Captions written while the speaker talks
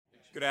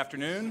Good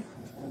afternoon.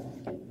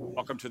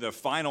 Welcome to the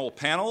final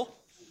panel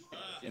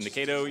in the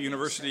Cato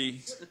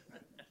University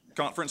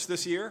Conference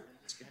this year.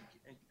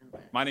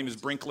 My name is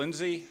Brink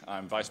Lindsay.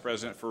 I'm Vice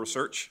President for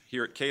Research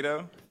here at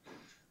Cato.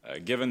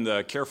 Given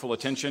the careful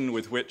attention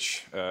with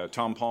which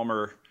Tom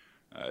Palmer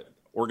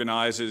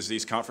organizes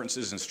these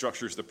conferences and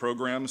structures the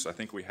programs, I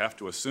think we have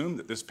to assume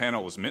that this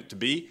panel was meant to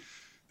be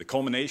the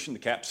culmination, the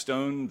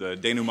capstone, the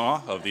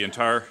denouement of the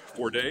entire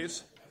 4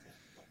 days.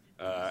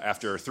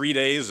 After 3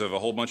 days of a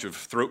whole bunch of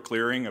throat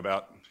clearing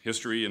about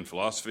history and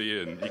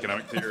philosophy and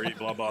economic theory,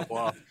 blah, blah,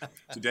 blah,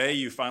 today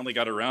you finally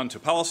got around to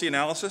policy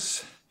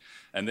analysis.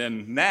 And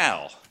then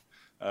now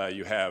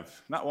you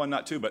have not one,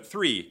 not two, but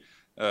three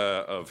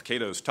of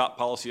Cato's top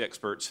policy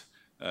experts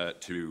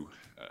to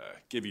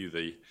give you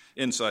the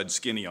inside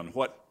skinny on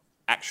what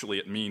actually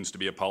it means to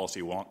be a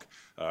policy wonk,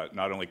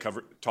 not only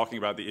talking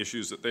about the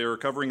issues that they are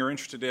covering or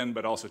interested in,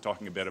 but also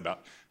talking a bit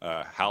about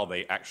how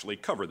they actually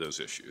cover those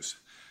issues.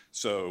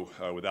 So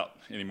without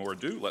any more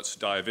ado, let's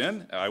dive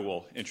in. I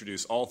will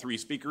introduce all three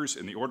speakers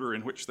in the order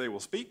in which they will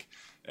speak,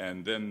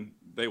 and then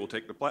they will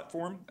take the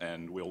platform,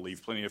 and we'll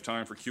leave plenty of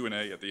time for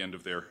Q&A at the end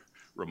of their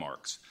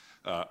remarks.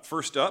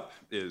 First up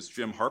is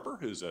Jim Harper,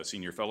 who's a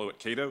senior fellow at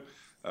Cato,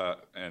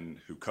 and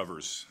who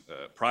covers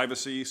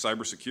privacy,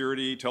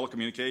 cybersecurity,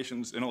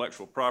 telecommunications,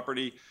 intellectual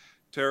property,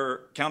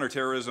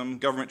 counterterrorism,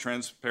 government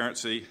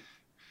transparency,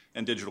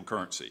 and digital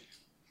currency.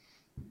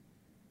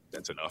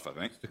 That's enough, I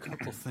think. A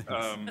couple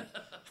things.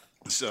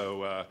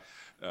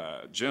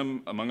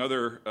 Jim, among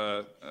other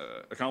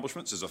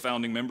accomplishments, is a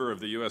founding member of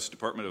the U.S.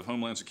 Department of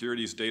Homeland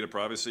Security's Data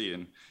Privacy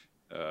and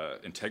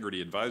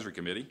Integrity Advisory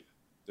Committee.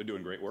 They're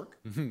doing great work.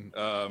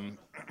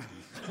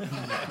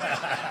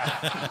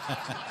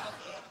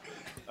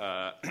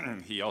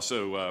 He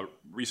also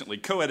recently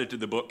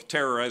co-edited the book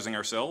Terrorizing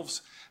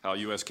Ourselves, How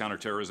U.S.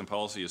 Counterterrorism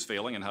Policy is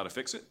Failing and How to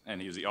Fix It,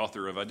 and he's the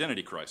author of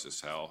Identity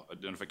Crisis, How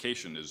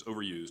Identification is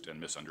Overused and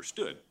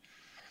Misunderstood.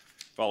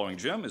 Following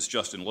Jim is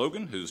Justin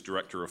Logan, who's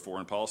Director of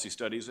Foreign Policy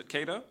Studies at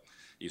Cato.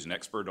 He's an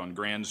expert on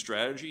grand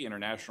strategy,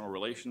 international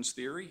relations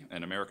theory,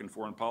 and American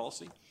foreign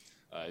policy.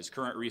 His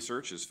current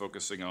research is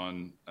focusing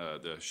on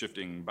the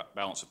shifting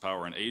balance of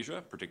power in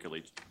Asia,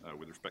 particularly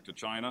with respect to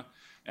China,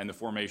 and the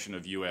formation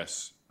of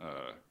U.S.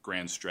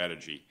 Grand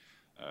strategy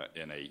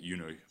in a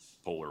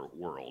unipolar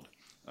world.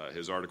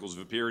 His articles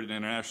have appeared in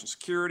International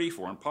Security,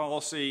 Foreign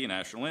Policy,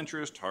 National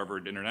Interest,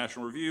 Harvard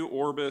International Review,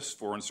 Orbis,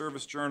 Foreign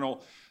Service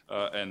Journal,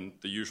 and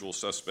the usual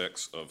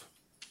suspects of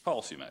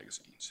policy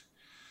magazines.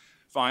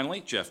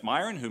 Finally, Jeff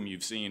Myron, whom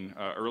you've seen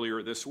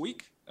earlier this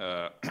week,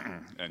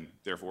 and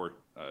therefore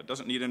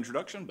doesn't need an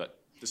introduction, but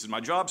this is my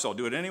job, so I'll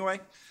do it anyway,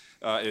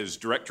 is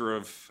Director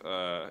of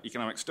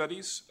Economic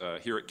Studies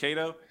here at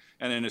Cato,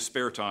 and in his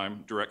spare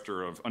time,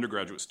 Director of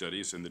Undergraduate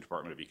Studies in the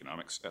Department of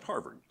Economics at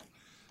Harvard.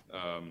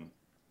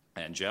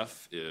 And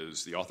Jeff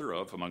is the author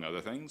of, among other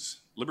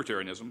things,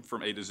 Libertarianism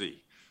from A to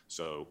Z.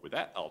 So with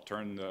that, I'll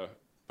turn the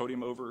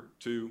podium over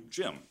to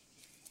Jim.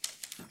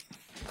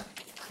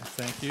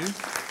 Thank you.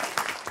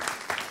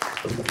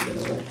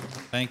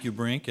 Thank you,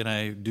 Brink, and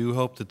I do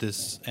hope that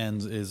this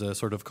ends is a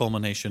sort of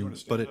culmination.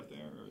 But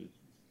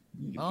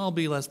I'll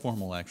be less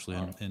formal, actually,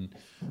 and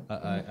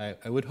I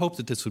would hope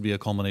that this would be a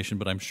culmination,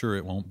 but I'm sure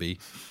it won't be.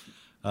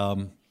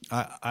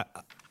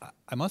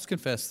 I must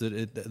confess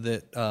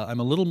that I'm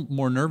a little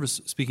more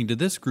nervous speaking to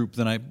this group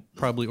than I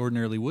probably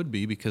ordinarily would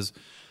be, because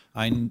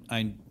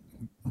I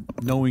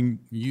knowing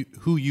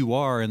who you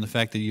are and the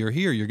fact that you're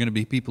here, you're going to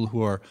be people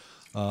who are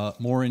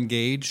more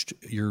engaged.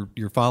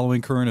 You're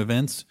following current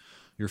events.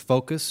 You're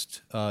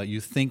focused. You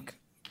think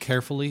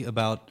carefully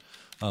about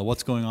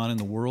what's going on in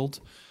the world.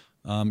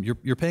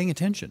 You're paying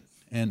attention,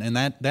 and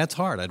that's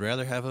hard. I'd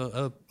rather have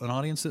an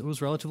audience that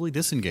was relatively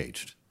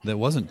disengaged, that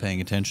wasn't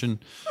paying attention,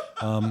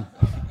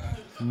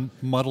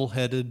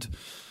 muddle-headed,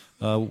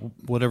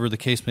 whatever the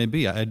case may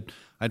be. I'd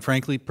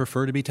frankly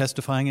prefer to be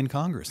testifying in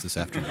Congress this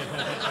afternoon.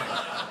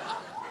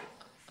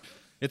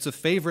 That's a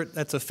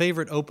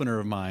favorite opener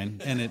of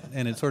mine,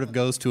 and it sort of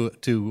goes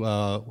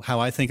to how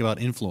I think about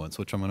influence,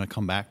 which I'm going to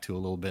come back to a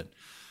little bit.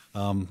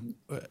 And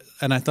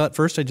I thought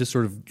first I'd just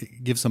sort of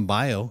give some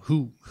bio.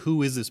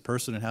 Who is this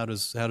person, and how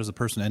does a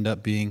person end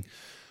up being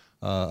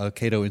a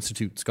Cato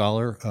Institute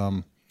scholar?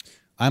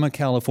 I'm a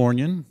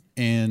Californian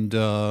and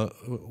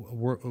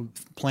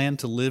planned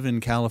to live in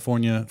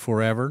California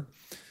forever,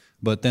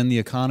 but then the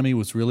economy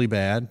was really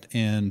bad,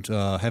 and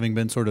having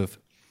been sort of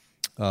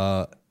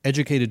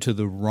educated to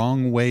the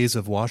wrong ways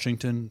of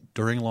Washington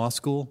during law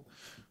school,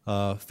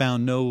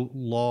 found no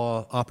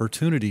law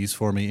opportunities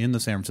for me in the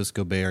San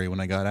Francisco Bay Area when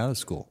I got out of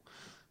school.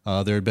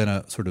 There had been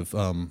a sort of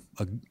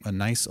a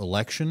nice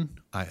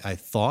election, I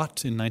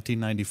thought, in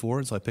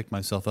 1994, so I picked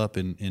myself up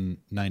in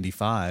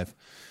 95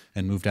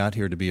 and moved out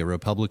here to be a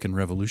Republican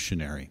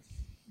revolutionary.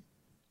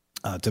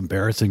 It's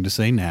embarrassing to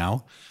say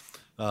now,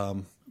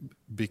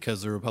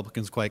 because the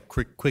Republicans quite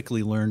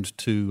quickly learned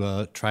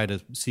to try to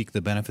seek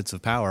the benefits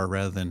of power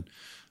rather than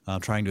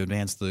trying to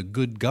advance the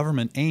good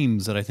government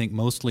aims that I think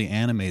mostly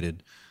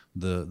animated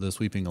the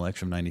sweeping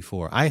election of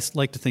 '94. I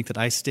like to think that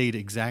I stayed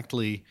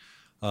exactly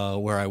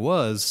where I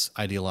was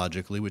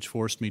ideologically, which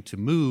forced me to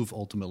move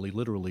ultimately,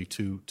 literally,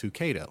 to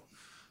Cato.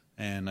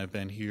 And I've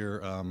been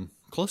here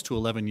close to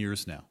 11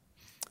 years now.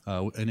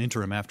 An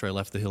interim after I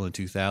left the Hill in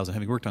 2000,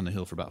 having worked on the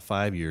Hill for about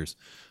 5 years,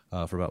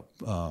 for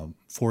about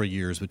 4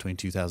 years between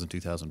 2000 and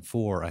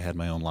 2004, I had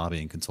my own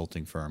lobbying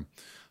consulting firm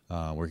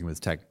working with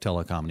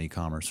telecom and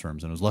e-commerce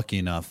firms. And I was lucky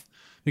enough,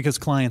 because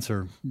clients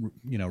are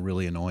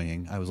really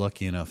annoying, I was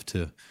lucky enough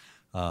to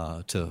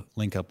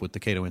link up with the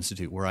Cato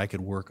Institute where I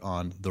could work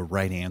on the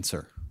right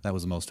answer. That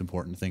was the most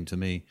important thing to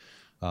me.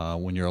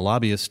 When you're a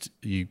lobbyist,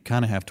 you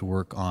kind of have to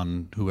work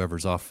on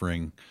whoever's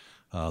offering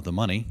the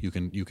money. You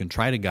can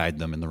try to guide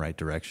them in the right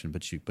direction,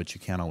 but you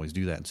can't always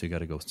do that. And so you got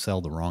to go sell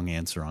the wrong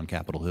answer on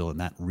Capitol Hill, and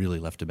that really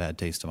left a bad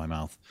taste in my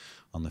mouth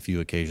on the few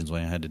occasions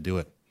when I had to do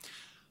it.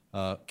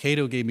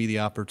 Cato gave me the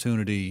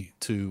opportunity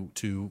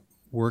to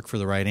work for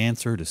the right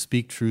answer, to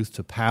speak truth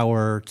to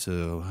power,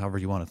 to however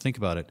you want to think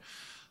about it.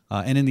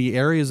 And in the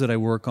areas that I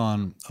work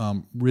on,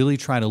 really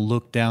try to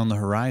look down the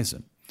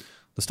horizon.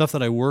 The stuff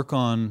that I work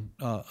on,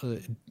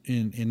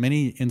 in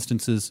many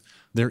instances,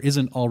 there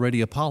isn't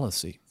already a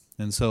policy.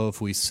 And so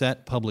if we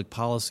set public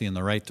policy in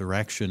the right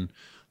direction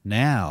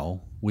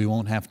now, we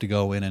won't have to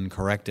go in and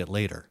correct it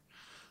later.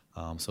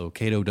 So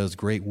Cato does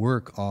great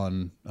work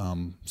on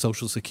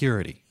Social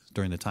Security.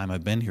 During the time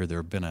I've been here, there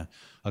have been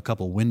a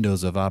couple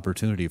windows of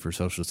opportunity for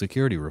Social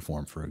Security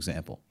reform, for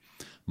example.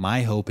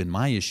 My hope in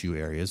my issue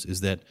areas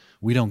is that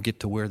we don't get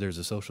to where there's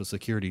a Social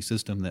Security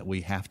system that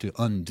we have to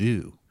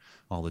undo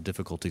all the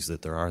difficulties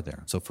that there are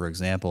there. So, for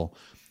example,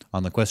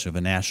 on the question of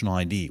a national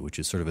ID, which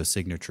is sort of a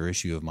signature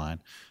issue of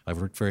mine,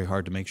 I've worked very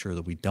hard to make sure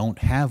that we don't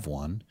have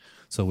one,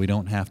 so we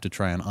don't have to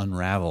try and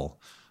unravel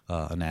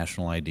a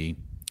national ID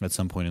at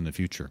some point in the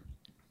future.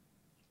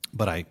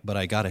 But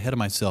I got ahead of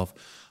myself.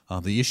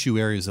 The issue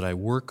areas that I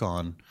work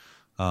on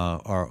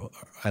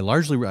I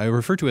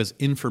refer to as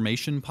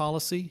information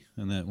policy.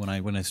 And that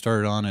when I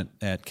started on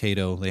at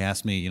Cato, they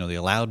asked me, they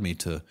allowed me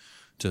to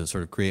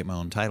sort of create my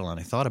own title, and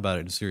I thought about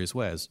it in a serious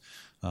way.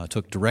 I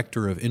took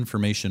Director of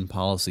Information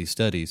Policy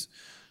Studies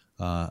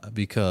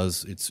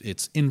because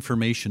it's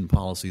information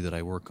policy that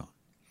I work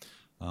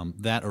on.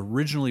 That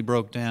originally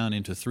broke down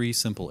into three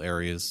simple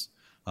areas: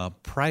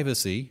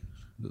 privacy,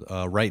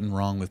 right and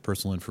wrong with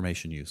personal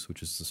information use,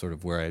 which is sort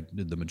of where I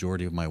did the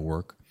majority of my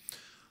work.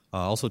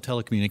 Also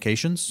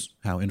telecommunications,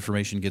 how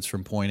information gets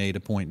from point A to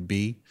point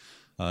B.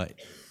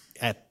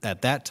 At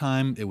that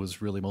time, it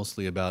was really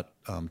mostly about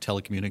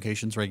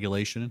telecommunications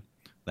regulation.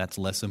 That's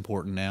less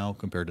important now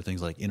compared to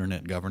things like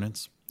internet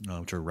governance,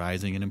 which are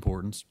rising in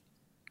importance.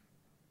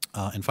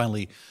 And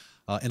finally,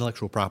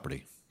 intellectual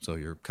property, so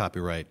your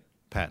copyright,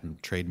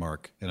 patent,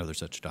 trademark, and other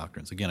such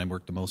doctrines. Again, I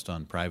worked the most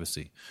on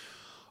privacy.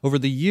 Over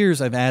the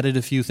years, I've added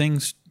a few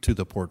things to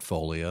the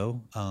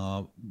portfolio.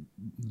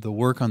 The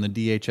work on the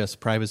DHS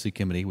Privacy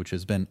Committee, which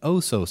has been oh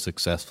so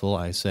successful,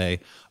 I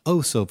say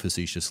oh so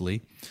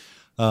facetiously,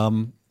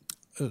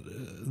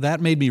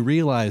 that made me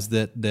realize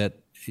that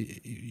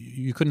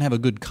you couldn't have a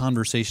good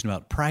conversation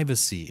about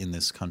privacy in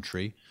this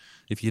country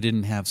if you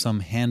didn't have some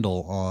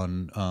handle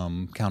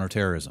on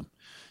counterterrorism.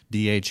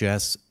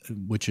 DHS,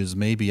 which is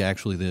maybe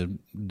actually the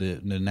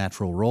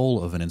natural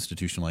role of an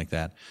institution like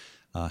that,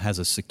 has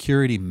a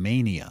security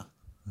mania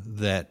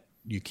that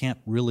you can't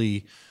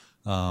really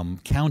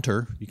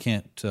counter, you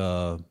can't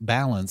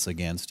balance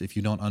against if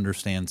you don't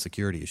understand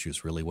security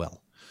issues really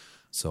well.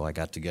 So I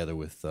got together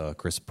with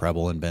Chris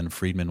Preble and Ben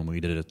Friedman when we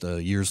did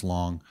a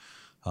years-long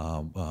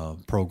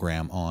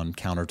program on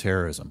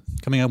counterterrorism,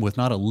 coming up with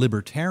not a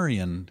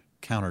libertarian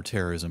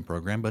counterterrorism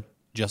program, but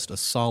just a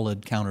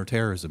solid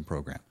counterterrorism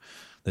program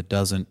that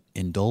doesn't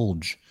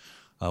indulge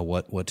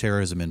what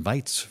terrorism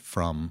invites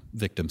from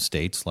victim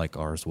states, like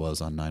ours was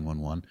on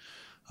 9/11,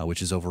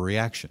 which is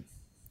overreaction.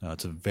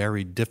 It's a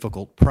very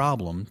difficult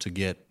problem to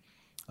get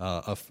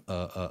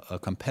a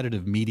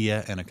competitive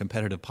media and a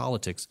competitive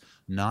politics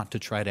not to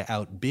try to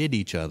outbid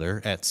each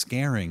other at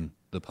scaring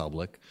the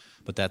public,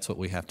 but that's what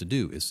we have to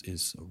do,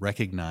 is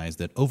recognize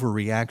that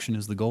overreaction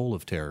is the goal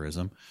of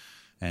terrorism,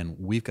 and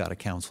we've got to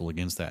counsel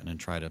against that and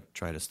try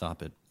to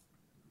stop it.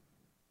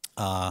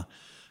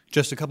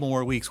 Just a couple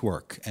more weeks'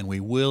 work, and we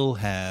will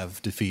have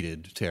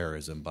defeated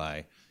terrorism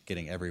by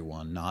getting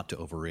everyone not to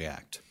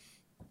overreact.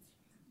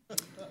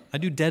 I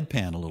do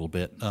deadpan a little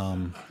bit.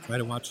 Try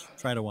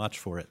to watch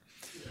for it.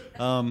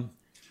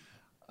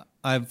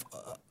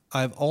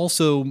 I've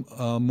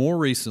also more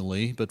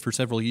recently, but for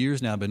several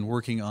years now, been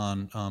working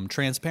on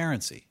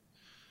transparency.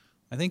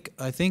 I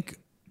think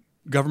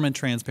government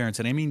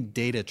transparency, and I mean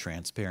data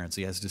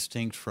transparency, as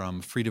distinct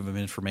from Freedom of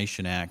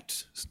Information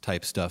Act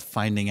type stuff,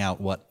 finding out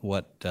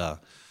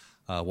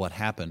what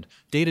happened.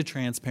 Data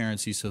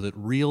transparency, so that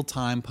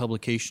real-time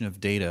publication of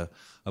data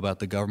about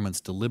the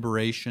government's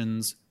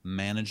deliberations,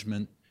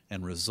 management,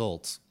 and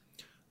results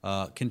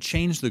can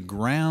change the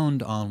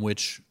ground on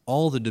which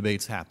all the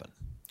debates happen.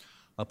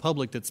 A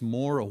public that's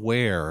more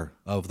aware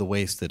of the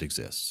waste that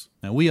exists.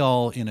 Now, we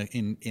all,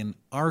 in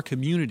our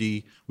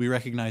community, we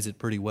recognize it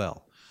pretty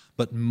well.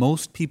 But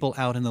most people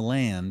out in the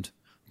land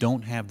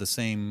don't have the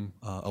same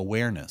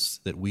awareness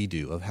that we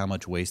do of how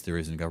much waste there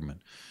is in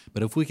government.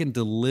 But if we can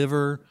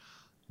deliver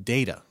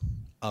data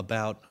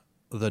about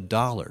the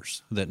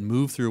dollars that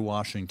move through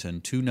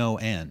Washington to no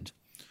end,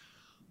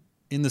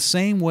 in the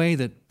same way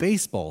that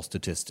baseball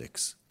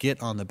statistics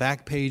get on the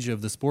back page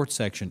of the sports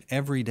section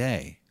every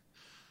day,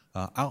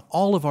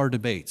 all of our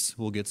debates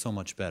will get so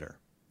much better.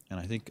 And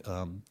I think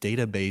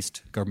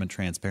data-based government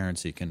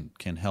transparency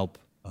can help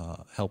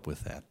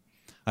with that.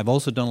 I've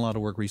also done a lot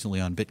of work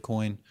recently on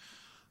Bitcoin.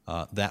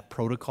 That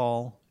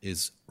protocol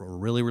is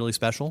really, really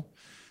special.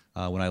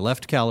 When I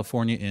left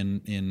California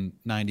in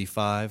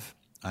 95,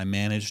 I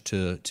managed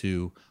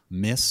to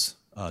miss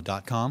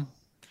 .com.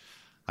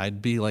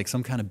 I'd be like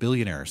some kind of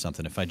billionaire or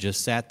something if I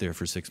just sat there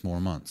for 6 more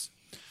months.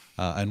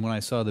 And when I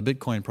saw the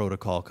Bitcoin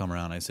protocol come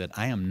around, I said,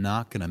 I am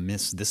not going to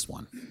miss this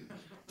one.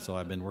 So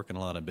I've been working a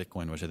lot on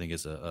Bitcoin, which I think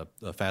is a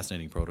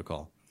fascinating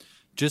protocol.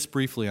 Just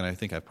briefly, and I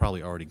think I've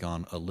probably already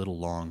gone a little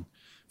long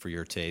for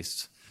your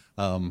tastes,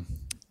 one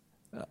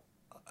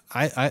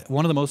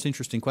of the most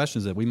interesting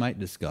questions that we might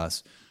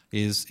discuss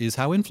is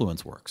how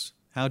influence works.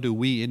 How do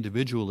we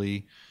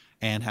individually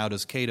and how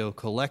does Cato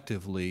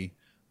collectively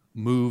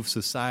move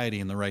society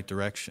in the right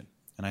direction?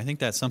 And I think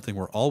that's something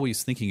we're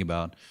always thinking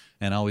about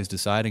and always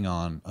deciding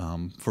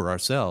on for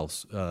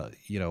ourselves.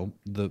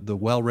 The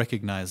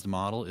well-recognized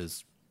model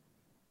is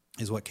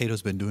what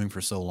Cato's been doing for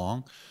so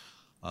long,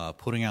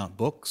 putting out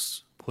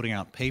books, putting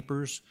out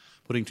papers,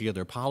 putting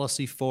together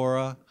policy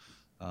fora,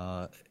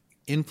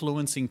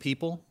 influencing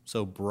people,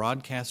 so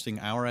broadcasting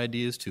our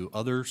ideas to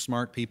other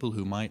smart people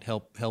who might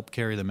help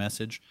carry the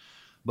message.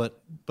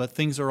 But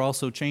things are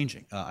also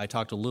changing. I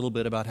talked a little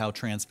bit about how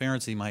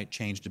transparency might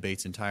change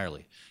debates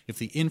entirely. If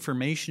the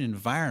information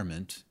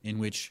environment in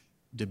which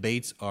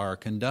debates are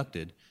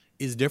conducted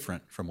is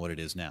different from what it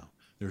is now,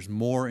 there's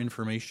more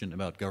information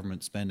about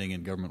government spending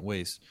and government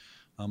waste,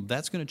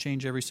 that's going to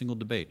change every single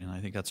debate, and I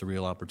think that's a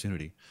real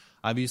opportunity.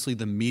 Obviously,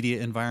 the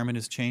media environment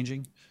is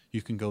changing.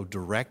 You can go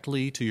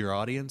directly to your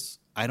audience.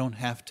 I don't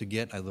have to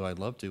get, although I'd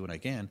love to and I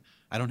can,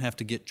 I don't have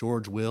to get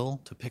George Will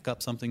to pick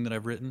up something that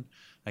I've written.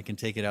 I can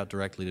take it out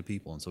directly to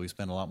people. And so we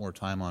spend a lot more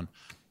time on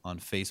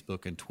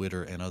Facebook and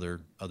Twitter and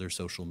other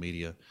social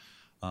media.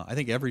 I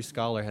think every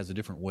scholar has a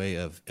different way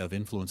of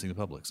influencing the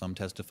public. Some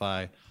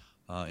testify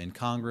in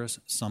Congress.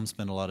 Some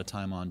spend a lot of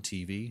time on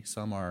TV.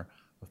 Some are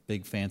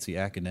big fancy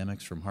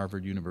academics from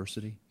Harvard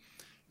University.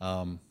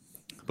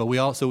 But we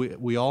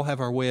all have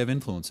our way of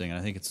influencing, and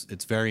I think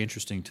it's very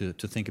interesting to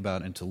think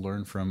about and to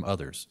learn from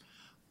others.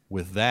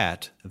 With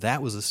that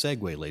was a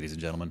segue, ladies and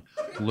gentlemen.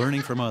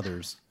 Learning from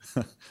others.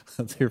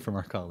 Let's hear from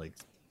our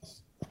colleagues.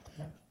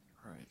 All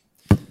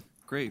right.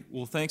 Great.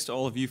 Well, thanks to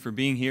all of you for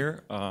being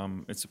here.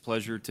 It's a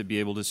pleasure to be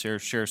able to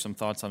share some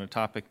thoughts on a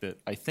topic that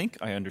I think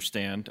I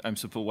understand.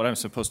 What I'm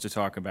supposed to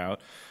talk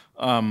about.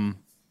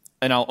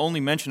 And I'll only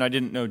mention, I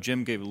didn't know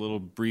Jim gave a little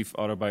brief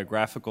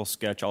autobiographical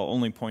sketch. I'll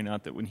only point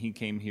out that when he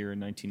came here in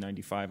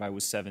 1995, I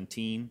was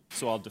 17.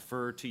 So I'll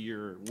defer to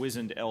your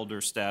wizened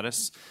elder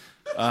status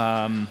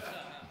on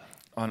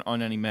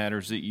any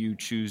matters that you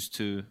choose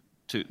to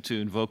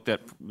invoke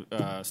that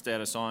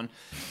status on.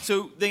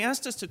 So they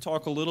asked us to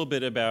talk a little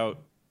bit about,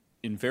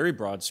 in very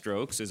broad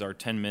strokes, as our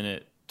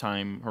 10-minute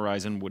time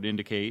horizon would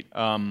indicate,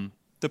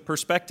 the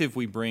perspective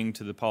we bring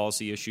to the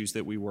policy issues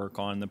that we work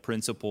on, the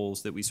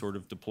principles that we sort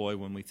of deploy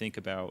when we think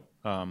about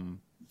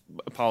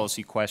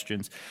policy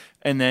questions,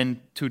 and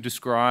then to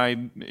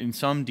describe in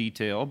some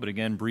detail, but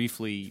again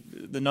briefly,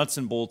 the nuts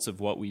and bolts of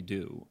what we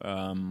do,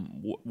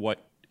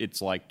 what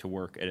it's like to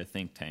work at a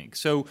think tank.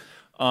 So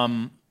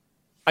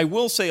I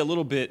will say a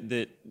little bit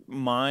that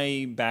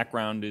my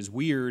background is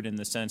weird in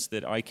the sense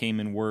that I came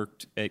and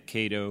worked at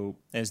Cato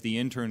as the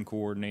intern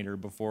coordinator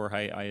before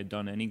I had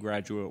done any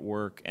graduate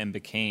work and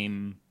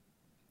became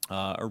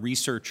a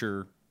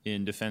researcher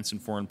in defense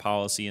and foreign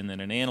policy and then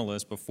an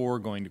analyst before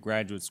going to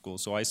graduate school.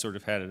 So I sort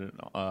of had an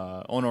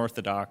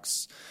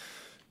unorthodox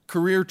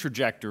career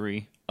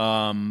trajectory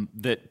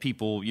that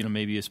people,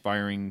 maybe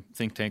aspiring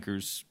think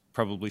tankers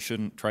probably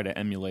shouldn't try to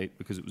emulate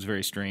because it was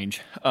very strange.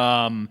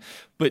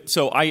 But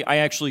so I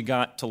actually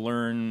got to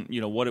learn,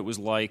 what it was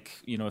like,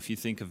 if you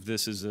think of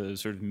this as a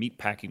sort of meat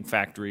packing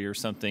factory or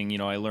something,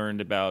 I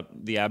learned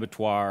about the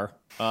abattoir,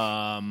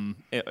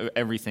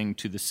 everything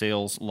to the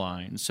sales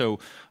line. So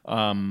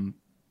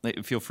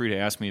feel free to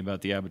ask me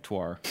about the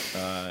abattoir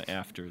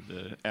after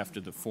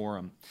the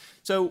forum.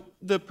 So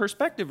the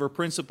perspective or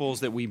principles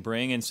that we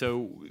bring, and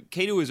so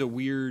Cato is a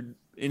weird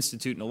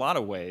institute in a lot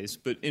of ways,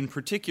 but in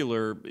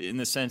particular in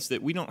the sense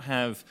that we don't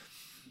have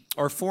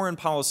our foreign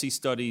policy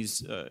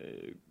studies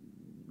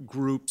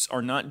groups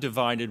are not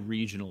divided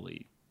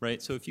regionally,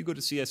 right? So if you go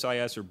to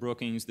CSIS or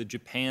Brookings, the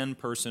Japan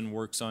person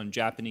works on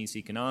Japanese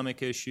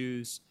economic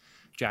issues,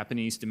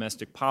 Japanese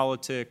domestic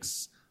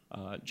politics,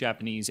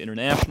 Japanese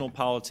international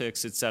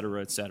politics, et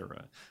cetera, et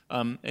cetera.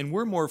 And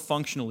we're more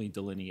functionally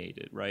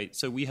delineated, right?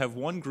 So we have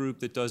one group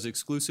that does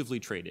exclusively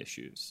trade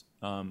issues,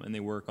 and they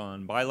work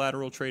on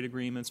bilateral trade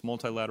agreements,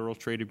 multilateral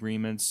trade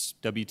agreements,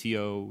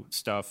 WTO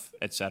stuff,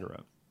 et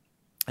cetera.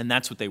 And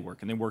that's what they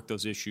work, and they work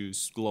those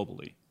issues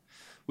globally.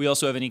 We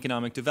also have an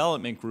economic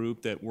development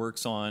group that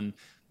works on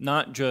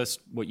not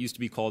just what used to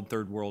be called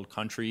third world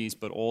countries,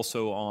 but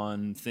also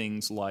on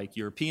things like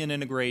European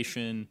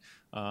integration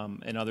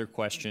and other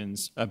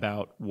questions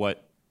about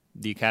what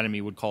the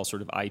Academy would call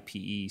sort of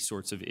IPE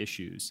sorts of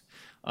issues.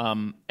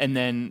 And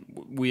then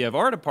we have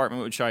our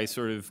department, which I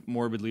sort of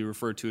morbidly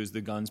refer to as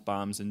the Guns,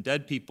 Bombs, and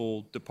Dead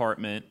People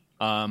department,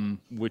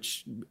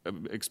 which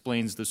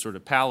explains the sort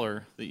of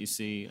pallor that you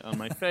see on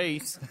my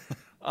face.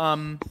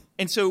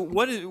 And so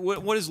what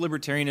does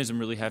libertarianism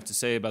really have to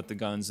say about the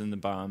guns and the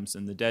bombs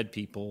and the dead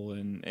people,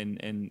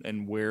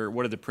 and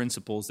what are the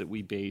principles that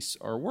we base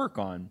our work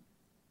on?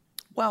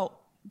 Well,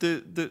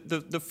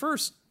 the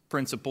first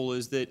principle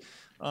is that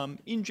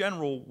in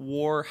general,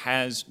 war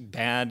has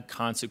bad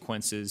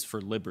consequences for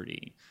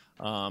liberty.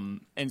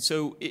 And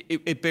so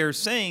it bears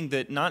saying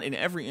that not in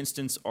every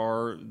instance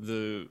are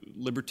the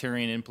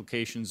libertarian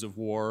implications of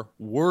war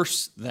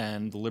worse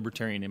than the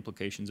libertarian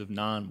implications of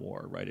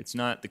non-war, right? It's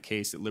not the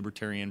case that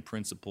libertarian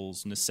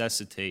principles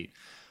necessitate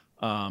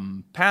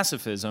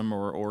pacifism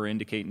or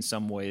indicate in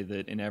some way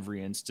that in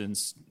every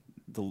instance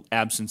the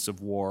absence of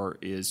war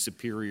is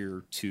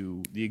superior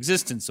to the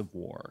existence of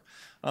war.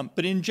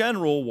 But in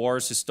general,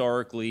 wars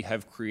historically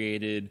have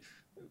created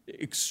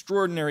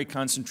extraordinary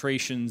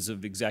concentrations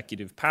of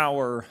executive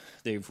power.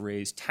 They've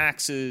raised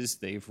taxes,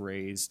 they've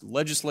raised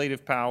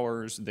legislative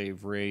powers,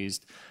 they've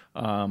raised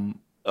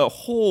a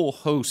whole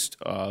host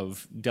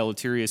of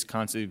deleterious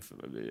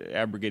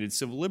abrogated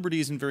civil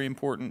liberties in very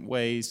important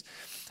ways.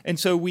 And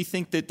so we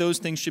think that those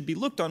things should be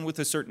looked on with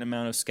a certain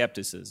amount of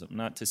skepticism,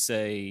 not to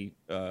say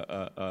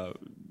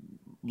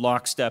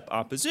lockstep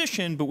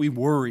opposition, but we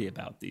worry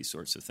about these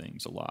sorts of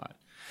things a lot.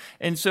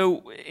 And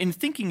so in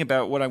thinking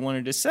about what I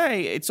wanted to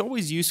say, it's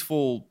always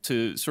useful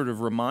to sort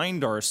of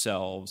remind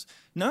ourselves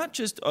not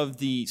just of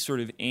the sort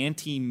of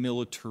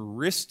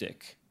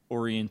anti-militaristic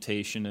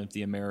orientation of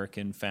the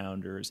American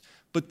founders,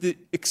 but the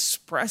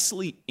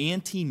expressly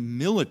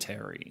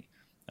anti-military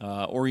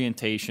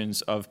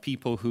orientations of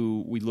people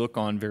who we look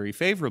on very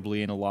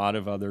favorably in a lot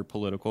of other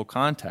political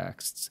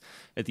contexts.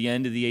 At the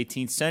end of the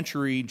 18th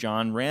century,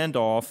 John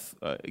Randolph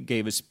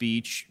gave a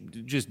speech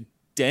just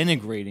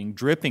denigrating,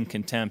 dripping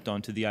contempt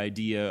onto the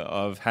idea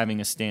of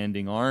having a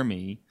standing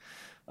army.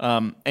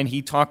 And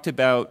he talked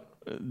about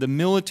the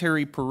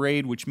military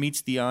parade, which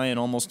meets the eye in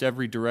almost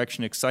every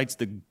direction, excites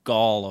the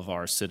gall of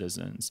our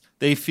citizens.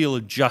 They feel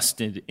a just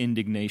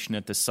indignation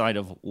at the sight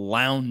of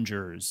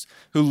loungers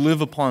who live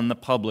upon the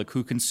public,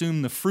 who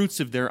consume the fruits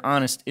of their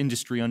honest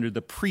industry under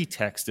the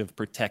pretext of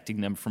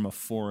protecting them from a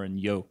foreign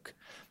yoke.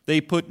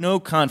 They put no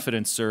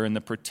confidence, sir, in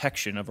the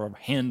protection of a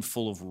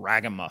handful of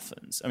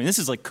ragamuffins. I mean, this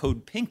is like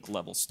Code Pink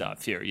level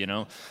stuff here, you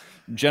know.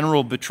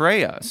 General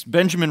betray us.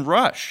 Benjamin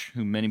Rush,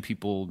 who many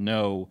people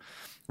know,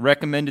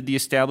 recommended the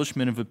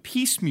establishment of a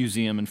peace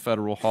museum in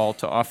Federal Hall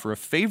to offer a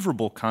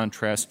favorable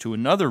contrast to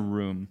another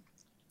room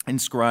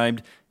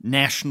inscribed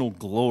National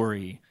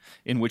Glory,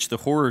 in which the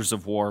horrors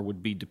of war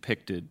would be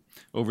depicted.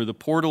 Over the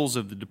portals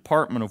of the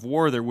Department of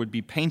War, there would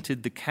be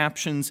painted the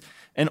captions,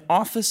 "An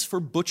office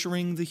for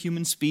butchering the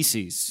human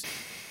species,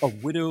 a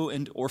widow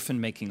and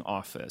orphan-making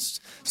office."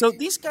 So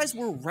these guys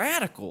were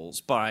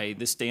radicals by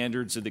the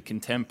standards of the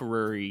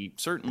contemporary,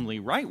 certainly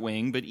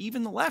right-wing, but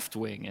even the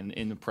left-wing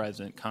in the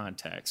present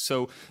context.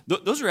 So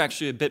those are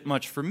actually a bit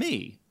much for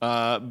me,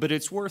 but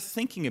it's worth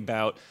thinking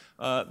about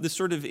the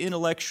sort of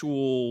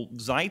intellectual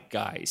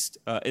zeitgeist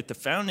at the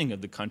founding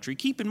of the country.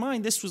 Keep in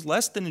mind, this was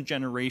less than a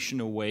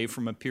generation away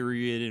from a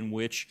period in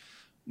which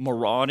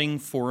marauding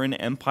foreign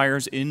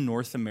empires in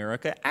North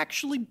America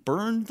actually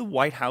burned the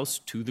White House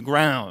to the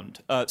ground.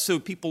 So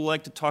people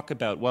like to talk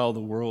about, well, the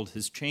world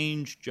has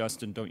changed.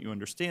 Justin, don't you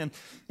understand?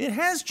 It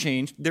has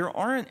changed. There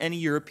aren't any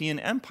European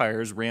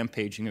empires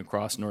rampaging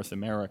across North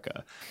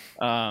America.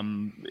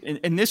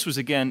 And this was,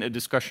 again, a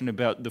discussion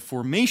about the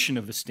formation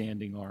of a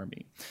standing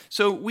army.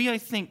 So we, I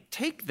think,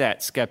 take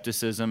that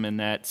skepticism and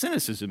that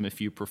cynicism,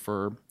 if you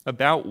prefer,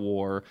 about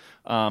war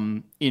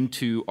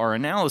into our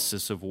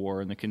analysis of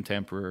war in the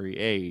contemporary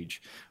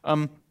age.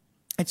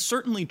 It's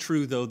certainly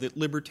true, though, that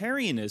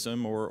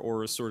libertarianism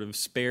or a sort of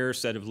spare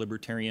set of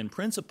libertarian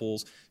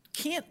principles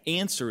can't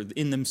answer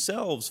in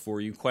themselves for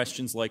you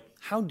questions like,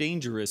 how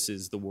dangerous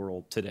is the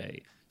world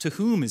today? To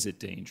whom is it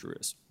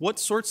dangerous? What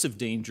sorts of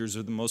dangers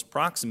are the most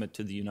proximate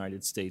to the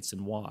United States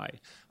and why?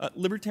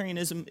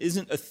 Libertarianism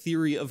isn't a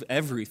theory of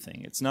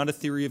everything. It's not a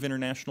theory of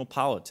international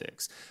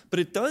politics.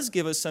 But it does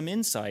give us some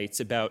insights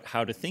about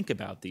how to think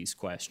about these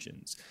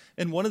questions.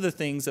 And one of the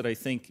things that I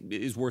think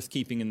is worth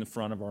keeping in the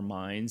front of our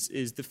minds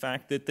is the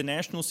fact that the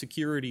national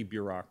security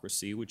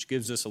bureaucracy, which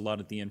gives us a lot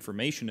of the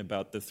information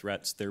about the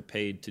threats they're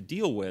paid to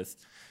deal with,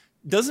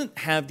 doesn't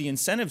have the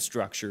incentive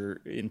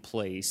structure in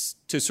place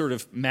to sort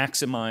of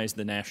maximize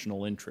the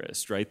national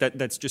interest, right?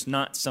 That's just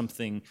not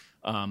something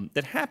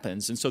that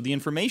happens. And so the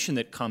information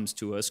that comes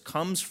to us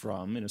comes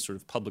from, in a sort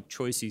of public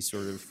choicey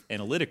sort of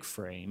analytic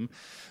frame,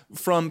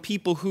 from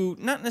people who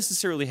not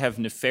necessarily have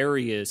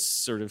nefarious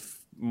sort of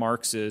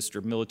Marxist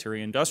or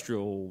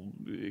military-industrial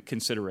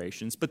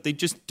considerations, but they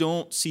just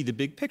don't see the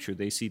big picture.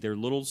 They see their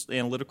little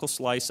analytical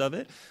slice of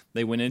it.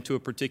 They went into a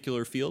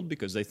particular field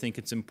because they think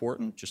it's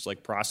important, just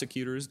like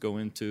prosecutors go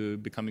into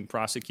becoming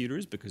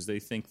prosecutors because they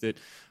think that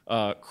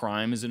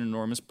crime is an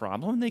enormous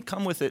problem, and they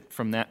come with it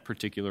from that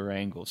particular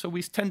angle. So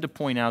we tend to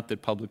point out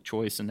that public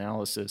choice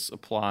analysis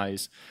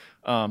applies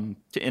to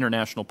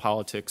international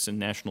politics and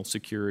national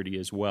security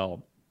as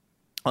well.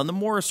 On the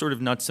more sort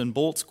of nuts and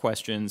bolts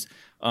questions,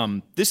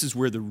 this is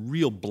where the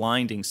real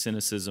blinding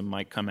cynicism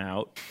might come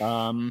out.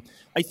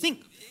 I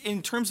think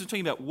in terms of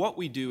talking about what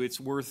we do, it's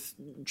worth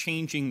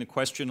changing the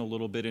question a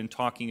little bit and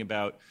talking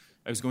about,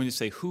 I was going to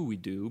say who we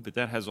do, but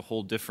that has a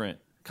whole different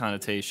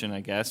connotation,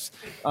 I guess.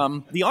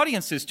 The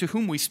audience is to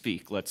whom we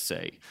speak, let's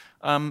say.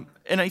 And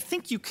I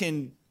think you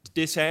can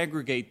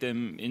disaggregate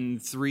them in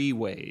three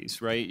ways,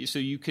 right? So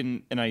you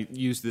can, and I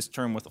use this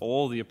term with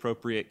all the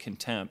appropriate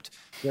contempt,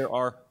 there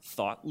are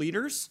thought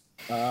leaders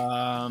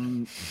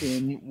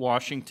in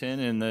Washington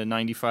and the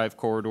 95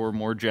 corridor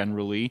more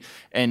generally.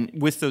 And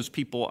with those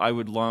people, I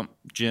would lump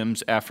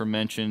Jim's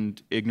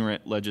aforementioned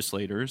ignorant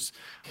legislators.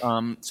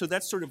 So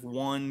that's sort of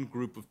one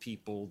group of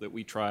people that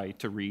we try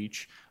to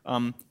reach.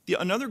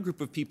 Another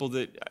group of people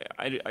that,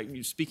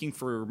 speaking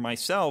for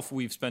myself,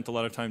 we've spent a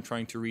lot of time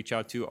trying to reach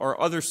out to are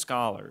other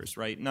scholars,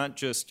 right? Not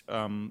just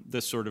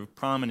the sort of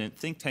prominent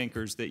think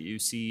tankers that you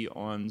see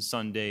on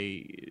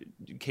Sunday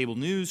cable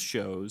news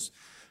shows,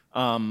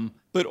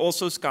 but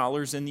also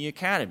scholars in the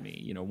academy.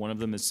 You know, one of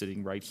them is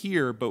sitting right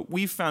here, but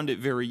we found it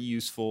very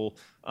useful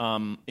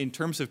in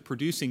terms of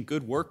producing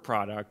good work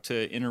product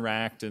to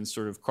interact and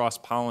sort of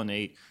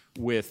cross-pollinate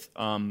with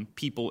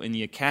people in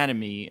the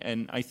academy,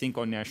 and I think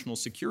on national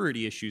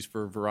security issues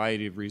for a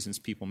variety of reasons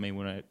people may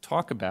want to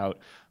talk about.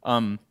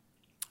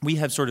 We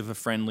have sort of a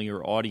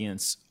friendlier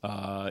audience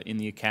in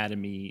the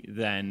academy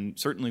than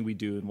certainly we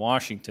do in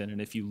Washington,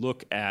 and if you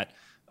look at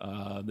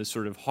the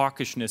sort of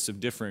hawkishness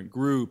of different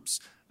groups,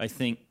 I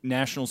think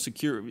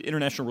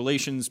international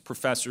relations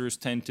professors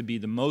tend to be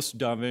the most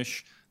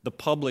dovish. The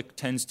public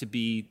tends to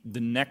be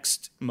the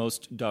next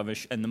most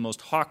dovish, and the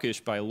most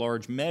hawkish by a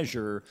large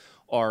measure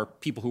are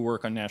people who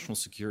work on national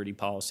security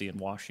policy in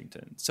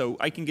Washington. So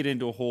I can get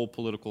into a whole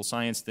political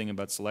science thing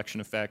about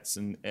selection effects,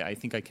 and I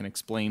think I can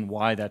explain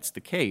why that's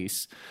the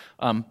case.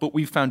 But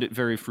we found it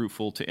very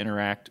fruitful to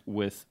interact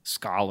with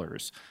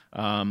scholars.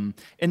 And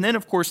then,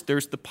 of course,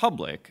 there's the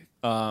public.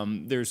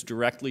 There's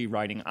directly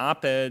writing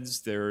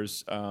op-eds,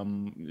 there's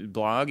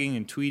blogging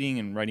and tweeting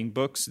and writing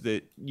books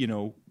that, you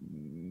know,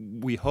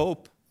 we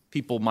hope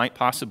people might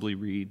possibly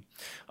read.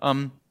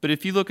 But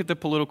if you look at the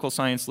political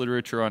science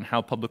literature on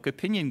how public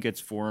opinion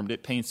gets formed,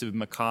 it paints a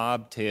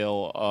macabre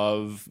tale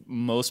of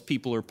most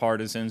people are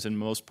partisans, and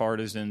most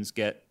partisans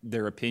get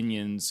their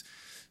opinions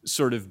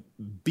sort of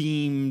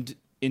beamed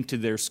into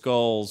their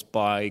skulls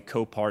by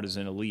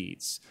co-partisan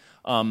elites.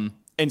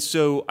 And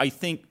so I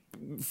think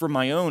for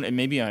my own, and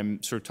maybe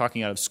I'm sort of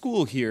talking out of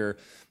school here,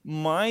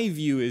 my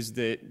view is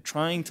that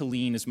trying to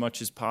lean as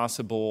much as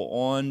possible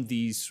on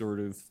these sort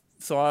of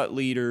thought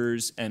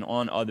leaders and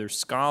on other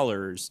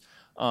scholars,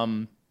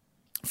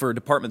 for a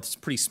department that's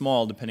pretty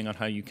small, depending on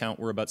how you count,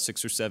 we're about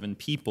 6 or 7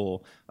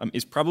 people,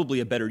 is probably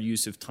a better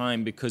use of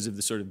time because of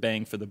the sort of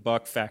bang for the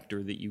buck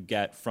factor that you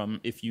get from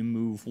if you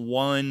move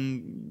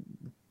one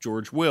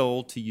George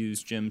Will, to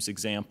use Jim's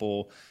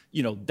example,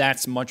 you know,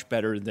 that's much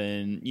better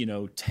than, you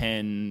know,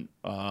 10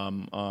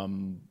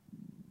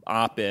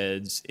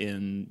 op-eds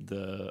in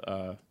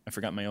the, I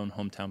forgot my own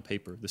hometown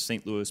paper, the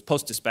St. Louis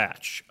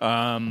Post-Dispatch,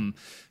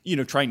 you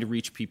know, trying to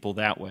reach people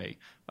that way.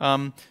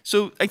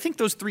 So I think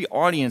those three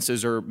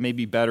audiences are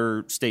maybe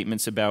better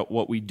statements about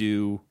what we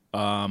do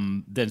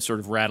than sort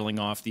of rattling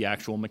off the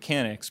actual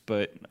mechanics,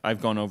 but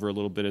I've gone over a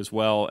little bit as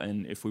well,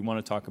 and if we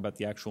want to talk about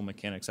the actual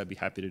mechanics, I'd be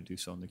happy to do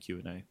so in the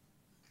Q&A.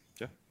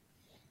 Jeff?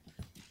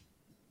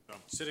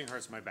 Sitting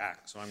hurts my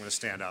back, so I'm going to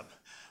stand up.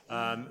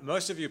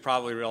 Most of you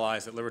probably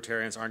realize that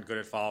libertarians aren't good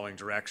at following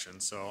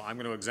directions, so I'm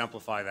going to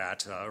exemplify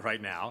that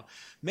right now,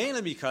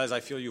 mainly because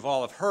I feel you've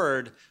all have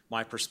heard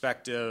my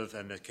perspective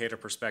and the Cato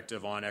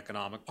perspective on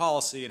economic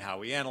policy and how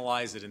we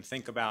analyze it and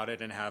think about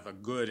it and have a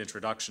good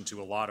introduction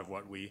to a lot of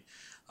what we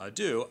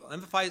do.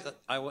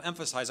 I will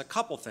emphasize a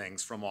couple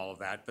things from all of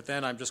that, but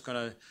then I'm just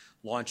going to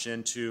launch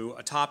into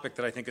a topic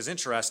that I think is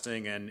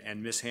interesting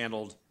and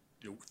mishandled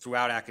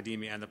throughout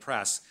academia and the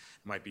press.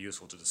 It might be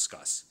useful to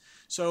discuss.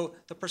 So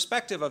the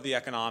perspective of the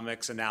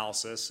economics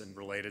analysis and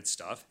related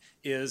stuff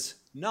is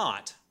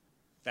not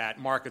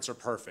that markets are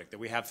perfect, that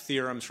we have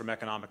theorems from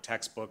economic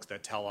textbooks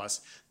that tell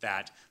us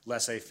that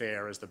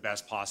laissez-faire is the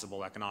best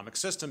possible economic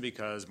system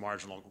because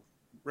marginal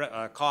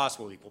cost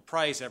will equal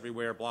price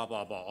everywhere, blah,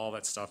 blah, blah, all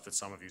that stuff that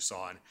some of you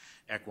saw in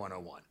Ec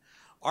 101.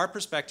 Our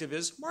perspective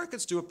is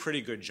markets do a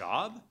pretty good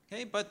job,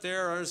 okay, but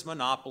there is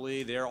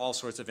monopoly, there are all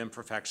sorts of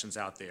imperfections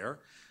out there.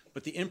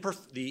 But the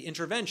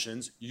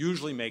interventions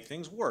usually make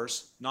things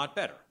worse, not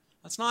better.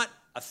 That's not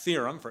a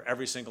theorem for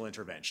every single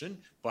intervention,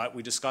 but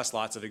we discussed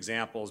lots of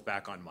examples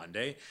back on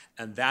Monday,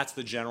 and that's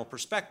the general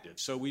perspective.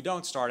 So we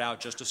don't start out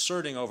just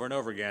asserting over and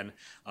over again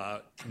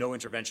no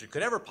intervention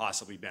could ever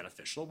possibly be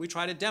beneficial. We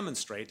try to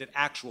demonstrate that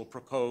actual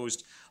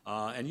proposed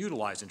and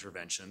utilized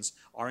interventions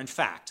are in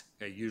fact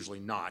usually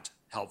not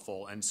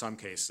helpful, and in some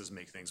cases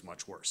make things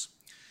much worse.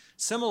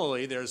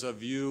 Similarly, there's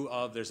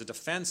a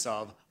defense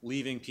of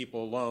leaving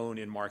people alone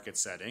in market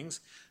settings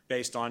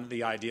based on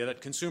the idea that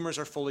consumers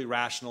are fully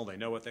rational, they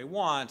know what they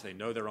want, they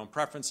know their own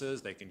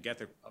preferences, they can get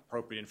the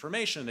appropriate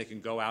information, they can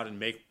go out and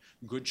make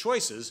good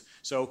choices.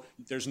 So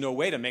there's no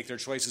way to make their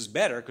choices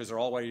better because they're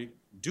already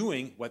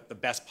doing what the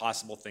best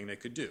possible thing they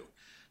could do.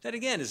 That,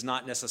 again, is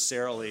not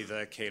necessarily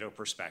the Cato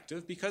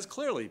perspective, because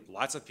clearly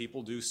lots of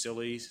people do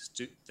silly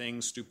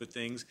things, stupid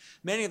things,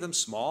 many of them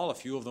small, a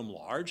few of them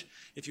large.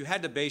 If you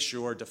had to base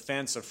your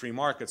defense of free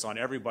markets on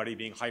everybody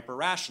being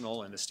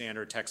hyper-rational in the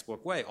standard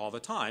textbook way all the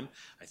time,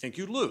 I think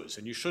you'd lose,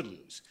 and you should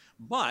lose.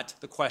 But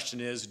the question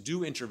is,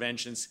 do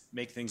interventions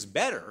make things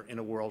better in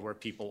a world where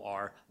people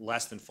are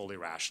less than fully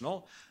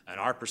rational? And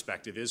our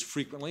perspective is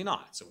frequently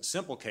not. So a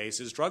simple case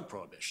is drug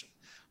prohibition.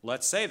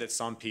 Let's say that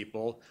some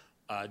people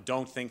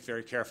don't think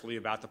very carefully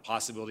about the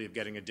possibility of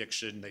getting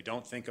addiction. They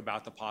don't think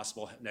about the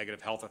possible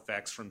negative health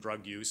effects from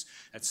drug use,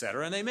 et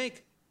cetera, and they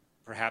make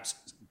perhaps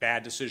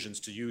bad decisions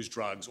to use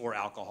drugs or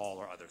alcohol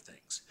or other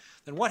things.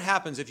 Then what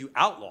happens if you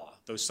outlaw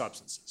those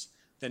substances?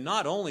 Then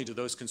not only do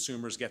those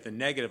consumers get the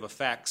negative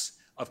effects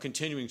of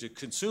continuing to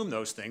consume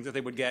those things that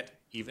they would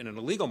get even in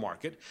a legal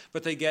market,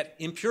 but they get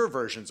impure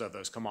versions of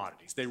those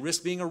commodities. They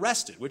risk being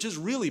arrested, which is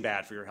really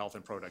bad for your health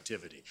and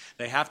productivity.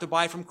 They have to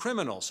buy from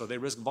criminals, so they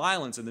risk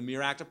violence in the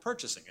mere act of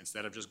purchasing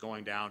instead of just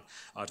going down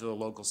to the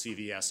local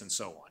CVS and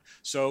so on.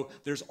 So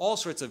there's all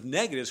sorts of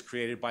negatives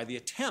created by the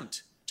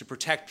attempt to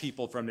protect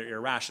people from their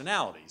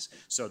irrationalities.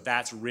 So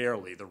that's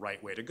rarely the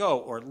right way to go,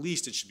 or at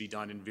least it should be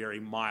done in very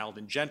mild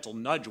and gentle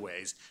nudge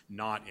ways,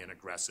 not in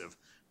aggressive,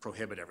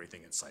 prohibit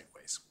everything in sight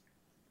ways.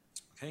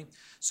 Okay?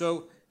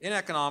 So in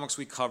economics,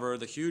 we cover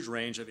the huge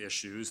range of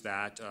issues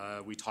that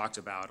we talked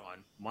about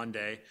on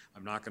Monday.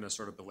 I'm not going to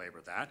sort of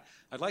belabor that.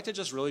 I'd like to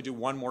just really do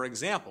one more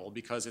example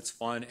because it's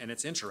fun and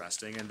it's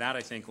interesting, and that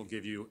I think will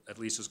give you at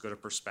least as good a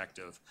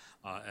perspective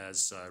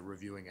as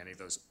reviewing any of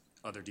those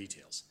other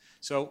details.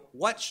 So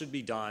what should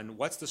be done?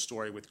 What's the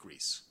story with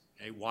Greece?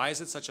 Okay? Why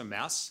is it such a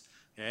mess?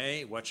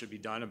 Okay? What should be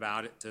done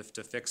about it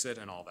to fix it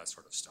and all that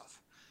sort of stuff?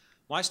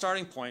 My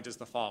starting point is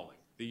the following.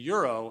 The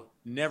euro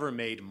never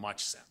made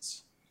much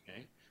sense.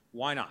 Okay?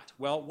 Why not?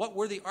 Well, what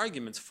were the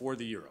arguments for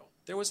the euro?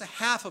 There was a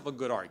half of a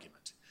good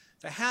argument.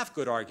 The half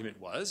good argument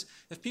was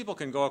if people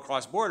can go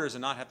across borders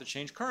and not have to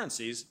change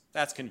currencies,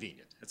 that's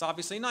convenient. It's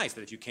obviously nice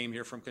that if you came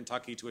here from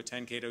Kentucky to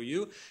attend Cato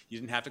U, you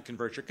didn't have to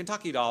convert your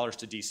Kentucky dollars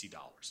to DC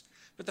dollars.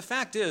 But the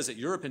fact is that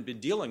Europe had been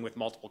dealing with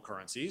multiple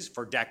currencies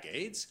for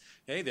decades.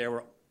 Okay?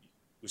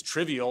 It was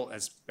trivial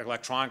as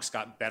electronics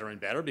got better and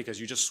better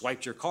because you just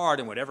swiped your card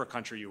in whatever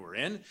country you were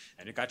in,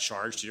 and it got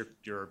charged to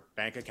your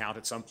bank account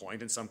at some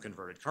point in some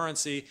converted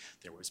currency.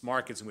 There was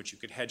markets in which you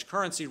could hedge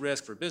currency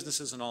risk for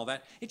businesses and all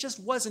that. It just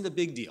wasn't a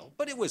big deal,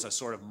 but it was a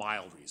sort of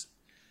mild reason.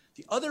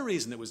 The other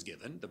reason that was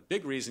given, the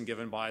big reason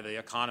given by the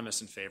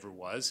economists in favor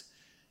was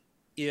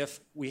if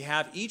we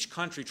have each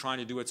country trying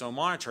to do its own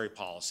monetary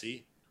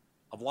policy,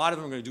 a lot of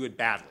them are going to do it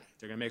badly.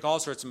 They're going to make all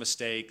sorts of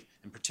mistakes.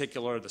 In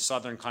particular, the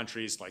southern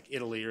countries like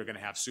Italy are going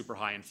to have super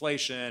high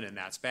inflation, and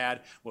that's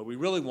bad. What we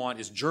really want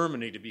is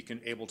Germany to be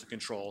able to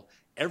control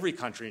every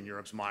country in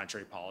Europe's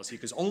monetary policy,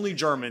 because only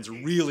Germans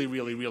really,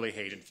 really, really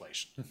hate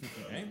inflation.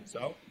 Okay?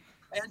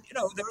 And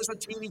there is a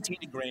teeny,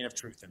 teeny grain of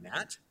truth in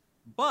that.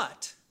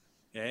 But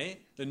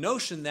the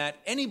notion that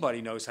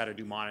anybody knows how to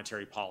do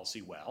monetary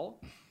policy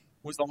well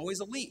was always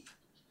a leap.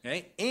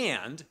 Okay?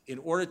 And in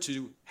order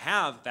to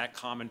have that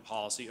common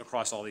policy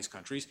across all these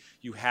countries,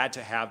 you had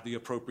to have the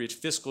appropriate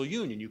fiscal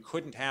union. You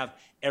couldn't have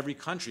every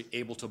country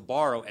able to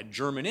borrow at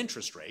German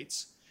interest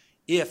rates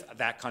if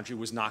that country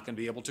was not going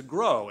to be able to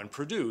grow and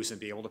produce and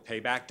be able to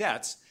pay back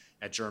debts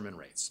at German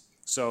rates.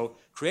 So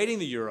creating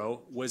the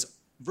euro was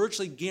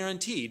virtually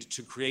guaranteed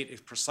to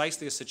create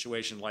precisely a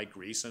situation like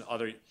Greece and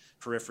other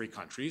periphery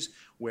countries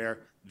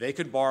where they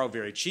could borrow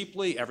very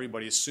cheaply.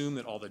 Everybody assumed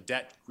that all the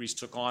debt Greece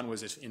took on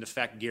was in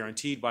effect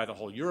guaranteed by the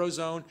whole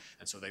Eurozone,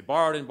 and so they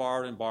borrowed and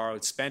borrowed and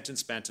borrowed, spent and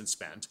spent and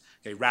spent,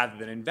 rather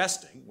than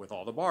investing with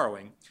all the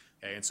borrowing,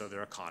 and so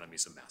their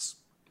economy's a mess.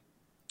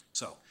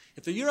 So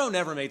if the euro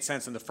never made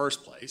sense in the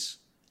first place,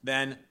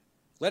 then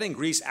letting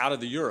Greece out of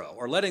the euro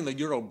or letting the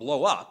euro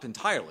blow up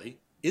entirely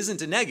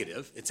isn't a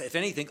negative. It's, if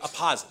anything, a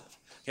positive.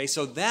 Okay,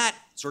 so that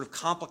sort of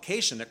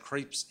complication that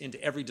creeps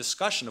into every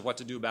discussion of what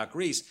to do about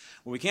Greece,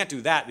 well, we can't do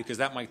that because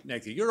that might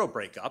make the euro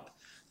break up.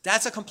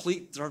 That's a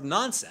complete sort of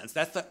nonsense.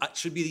 That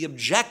should be the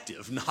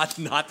objective,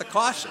 not the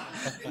caution.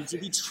 We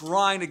should be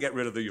trying to get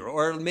rid of the euro.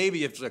 Or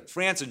maybe if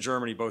France and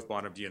Germany both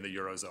want to be in the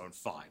eurozone,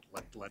 fine,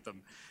 let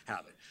them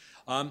have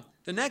it.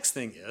 The next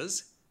thing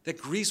is that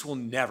Greece will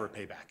never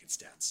pay back its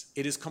debts.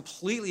 It is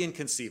completely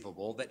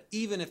inconceivable that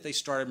even if they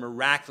started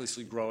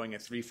miraculously growing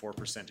at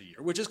 3-4% a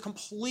year, which is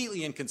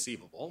completely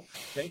inconceivable,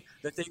 okay,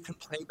 that they could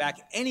pay back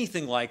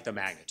anything like the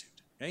magnitude.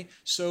 Okay?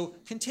 So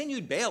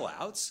continued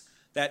bailouts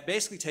that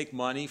basically take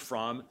money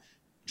from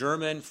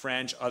German,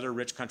 French, other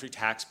rich country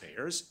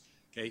taxpayers,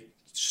 okay,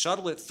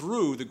 shuttle it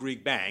through the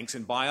Greek banks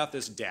and buy up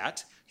this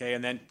debt, okay,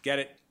 and then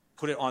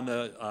put it on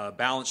the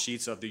balance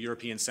sheets of the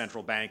European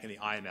Central Bank and the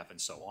IMF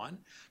and so on.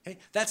 Okay?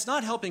 That's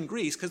not helping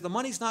Greece because the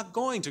money's not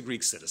going to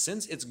Greek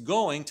citizens. It's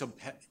going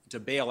to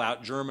bail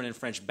out German and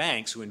French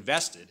banks who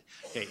invested,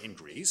 okay, in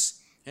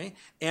Greece. Okay?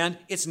 And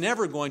it's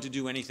never going to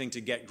do anything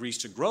to get Greece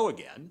to grow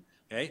again.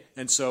 Okay?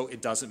 And so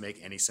it doesn't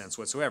make any sense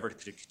whatsoever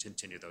to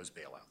continue those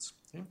bailouts.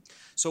 Okay?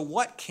 So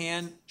what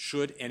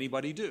should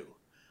anybody do?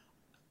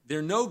 There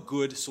are no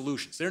good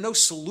solutions. There are no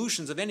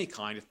solutions of any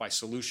kind if by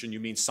solution you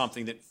mean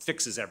something that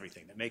fixes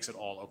everything, that makes it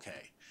all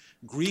okay.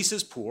 Greece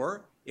is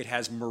poor. It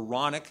has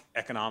moronic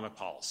economic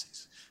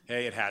policies.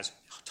 Okay? It has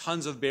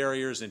tons of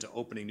barriers into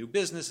opening new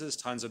businesses,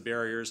 tons of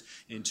barriers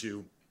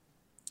into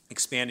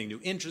expanding new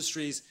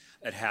industries.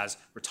 It has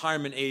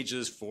retirement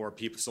ages for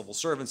people, civil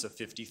servants of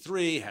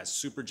 53, has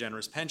super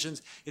generous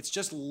pensions. It's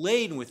just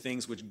laden with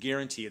things which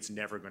guarantee it's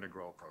never going to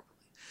grow appropriately.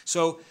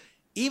 So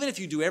even if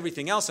you do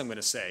everything else I'm going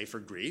to say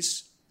for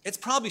Greece, it's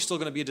probably still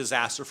going to be a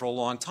disaster for a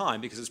long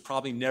time because it's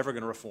probably never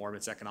going to reform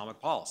its economic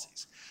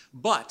policies.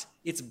 But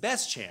its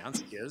best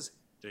chance is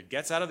that it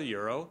gets out of the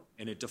euro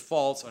and it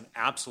defaults on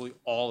absolutely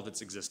all of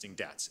its existing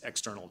debts,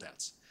 external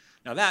debts.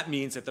 Now that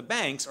means that the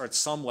banks are at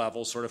some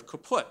level sort of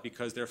kaput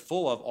because they're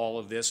full of all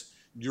of this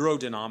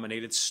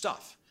euro-denominated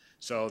stuff.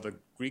 So the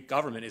Greek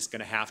government is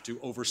going to have to,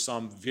 over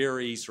some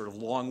very sort of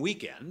long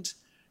weekend,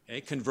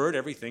 convert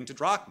everything to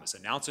drachmas,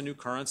 announce a new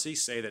currency,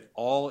 say that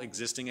all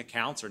existing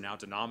accounts are now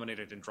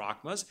denominated in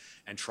drachmas,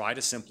 and try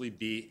to simply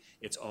be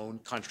its own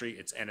country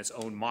and its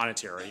own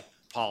monetary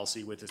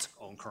policy with its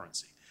own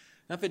currency.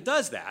 Now, if it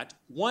does that,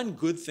 one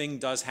good thing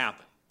does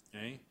happen.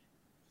 Okay?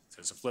 So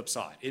it's a flip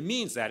side. It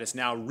means that it's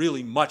now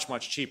really much,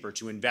 much cheaper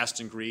to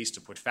invest in Greece, to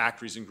put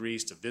factories in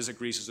Greece, to visit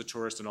Greece as a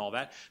tourist and all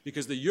that,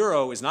 because the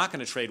euro is not going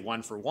to trade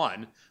one for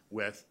one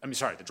with,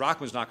 the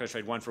drachma is not going to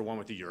trade one for one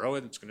with the euro.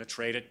 It's going to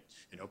trade at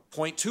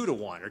 0.2 to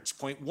 1 or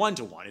 0.1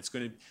 to 1. It's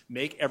going to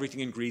make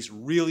everything in Greece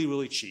really,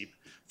 really cheap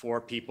for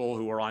people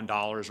who are on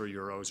dollars or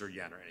euros or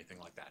yen or anything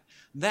like that.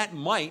 That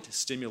might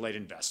stimulate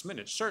investment.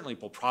 It certainly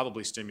will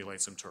probably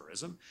stimulate some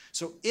tourism.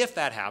 So if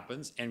that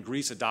happens and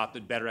Greece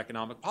adopted better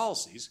economic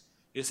policies,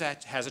 it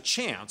has a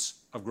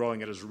chance of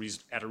growing at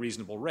a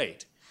reasonable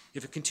rate.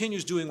 If it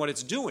continues doing what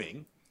it's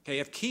doing, okay,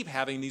 if keep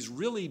having these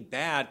really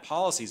bad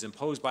policies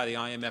imposed by the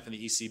IMF and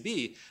the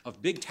ECB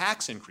of big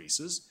tax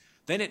increases,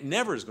 then it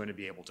never is going to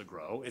be able to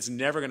grow. It's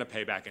never going to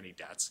pay back any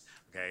debts,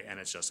 okay, and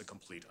it's just a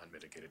complete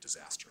unmitigated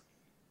disaster.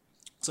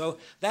 So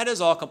that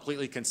is all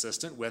completely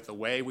consistent with the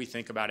way we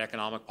think about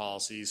economic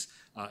policies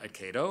at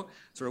Cato.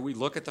 So we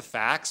look at the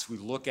facts, we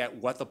look at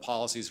what the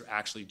policies are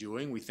actually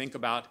doing, we think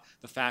about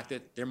the fact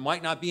that there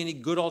might not be any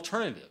good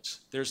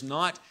alternatives. There's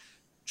not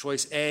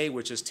choice A,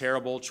 which is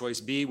terrible, choice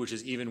B, which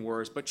is even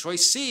worse, but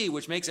choice C,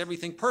 which makes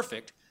everything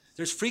perfect.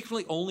 There's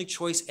frequently only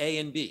choice A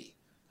and B.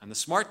 And the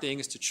smart thing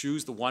is to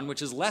choose the one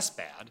which is less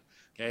bad,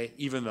 okay,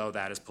 even though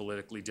that is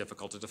politically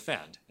difficult to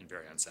defend and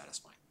very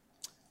unsatisfying.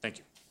 Thank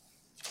you.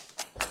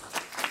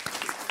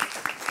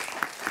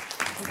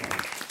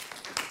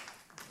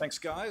 Thanks,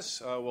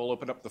 guys. We'll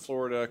open up the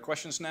floor to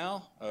questions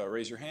now.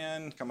 Raise your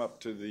hand. Come up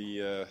to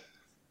the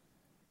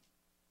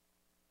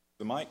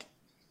mic.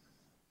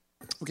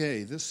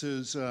 Okay, this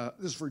is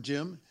for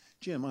Jim.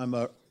 Jim, I'm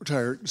a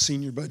retired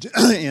senior budget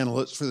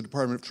analyst for the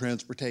Department of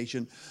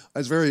Transportation. I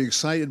was very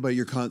excited by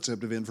your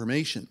concept of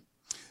information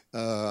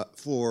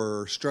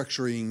for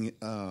structuring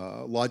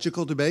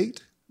logical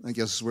debate, I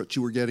guess is what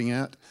you were getting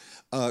at.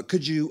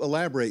 Could you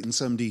elaborate in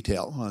some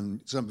detail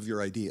on some of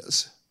your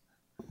ideas?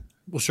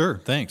 Well,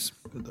 sure. Thanks.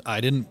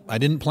 I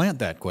didn't plant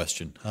that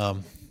question.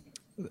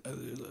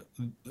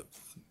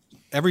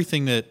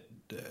 Everything that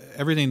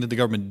the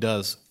government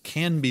does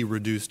can be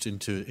reduced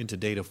into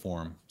data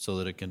form so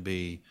that it can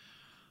be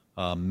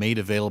made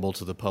available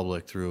to the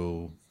public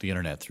through the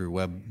internet, through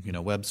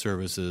web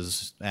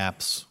services,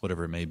 apps,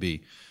 whatever it may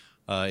be.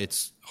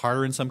 It's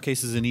harder in some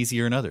cases and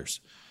easier in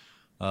others.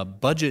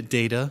 Budget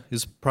data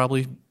is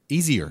probably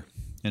easier.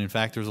 And in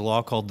fact, there's a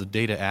law called the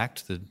Data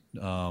Act, the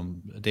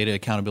Data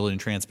Accountability and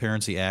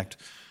Transparency Act,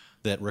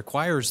 that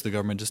requires the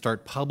government to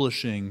start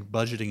publishing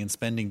budgeting and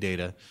spending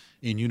data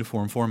in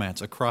uniform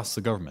formats across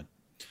the government.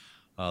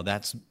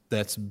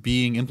 That's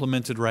being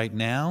implemented right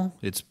now.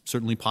 It's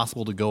certainly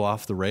possible to go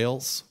off the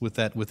rails with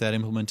that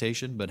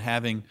implementation, but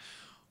having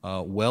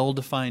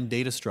well-defined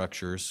data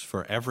structures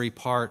for every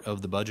part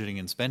of the budgeting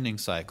and spending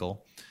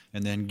cycle,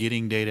 and then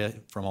getting data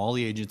from all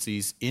the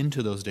agencies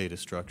into those data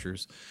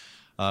structures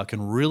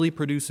can really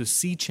produce a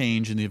sea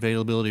change in the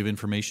availability of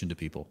information to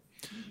people.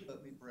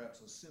 Let me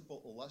perhaps a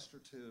simple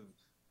illustrative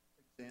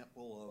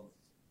example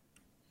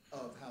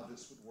of how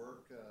this would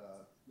work.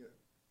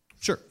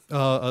 Sure.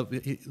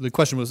 The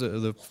question was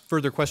the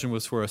further question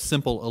was for a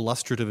simple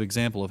illustrative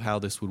example of how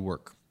this would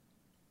work.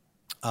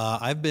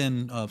 I've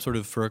been sort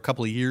of for a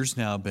couple of years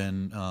now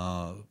been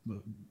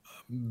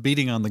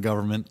beating on the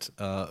government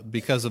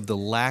because of the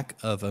lack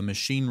of a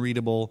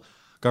machine-readable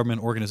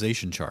government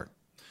organization chart.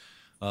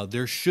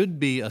 There should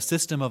be a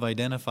system of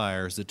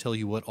identifiers that tell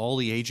you what all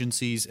the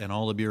agencies and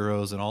all the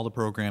bureaus and all the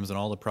programs and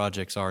all the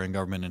projects are in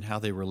government and how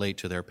they relate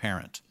to their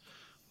parent.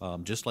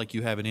 Just like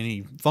you have in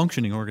any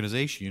functioning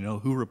organization, you know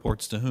who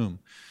reports to whom.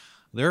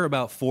 There are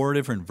about 4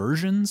 different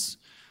versions.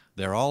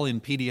 They're all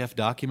in PDF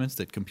documents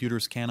that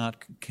computers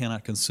cannot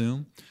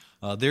consume.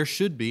 There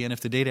should be, and if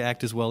the Data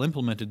Act is well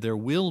implemented, there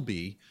will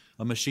be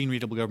a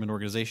machine-readable government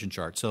organization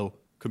chart. So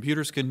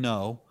computers can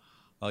know,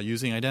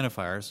 using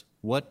identifiers,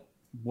 what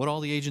all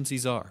the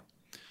agencies are.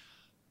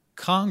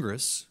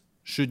 Congress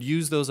should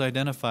use those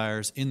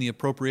identifiers in the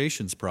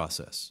appropriations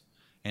process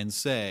and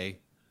say,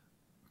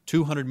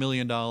 $200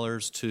 million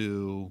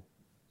to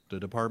the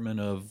Department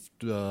of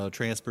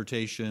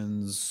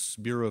Transportation's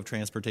Bureau of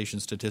Transportation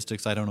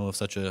Statistics. I don't know if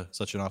such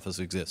an office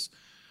exists.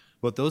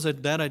 But that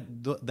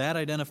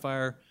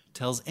identifier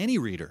tells any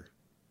reader,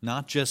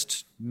 not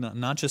just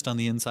on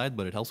the inside,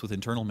 but it helps with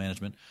internal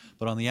management,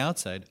 but on the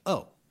outside,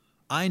 oh,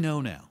 I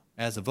know now,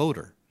 as a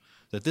voter,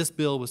 that this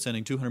bill was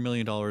sending $200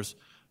 million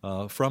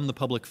from the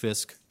public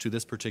fisc to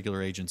this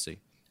particular agency.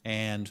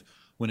 And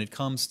when it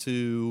comes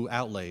to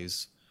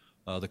outlays,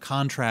 the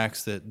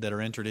contracts that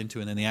are entered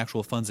into and then the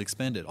actual funds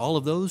expended, all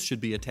of those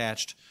should be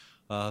attached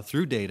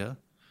through data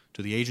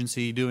to the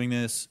agency doing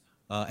this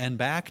and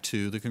back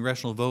to the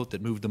congressional vote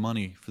that moved the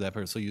money for that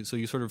purpose. So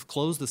you sort of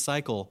close the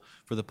cycle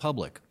for the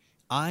public.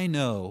 I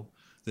know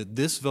that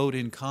this vote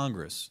in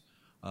Congress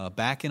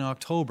back in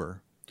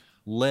October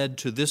led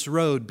to this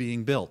road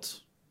being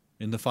built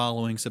in the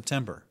following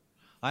September.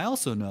 I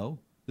also know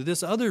that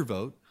this other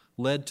vote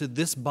led to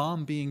this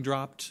bomb being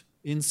dropped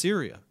in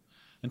Syria.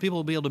 And people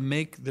will be able to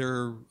make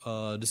their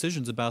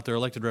decisions about their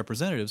elected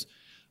representatives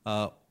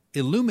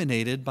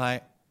illuminated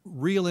by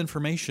real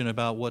information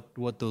about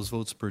what those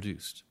votes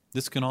produced.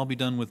 This can all be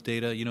done with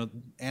data. You know,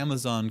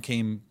 Amazon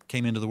came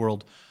into the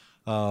world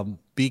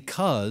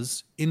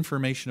because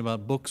information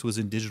about books was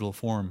in digital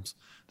forms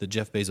that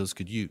Jeff Bezos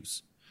could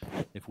use.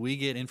 If we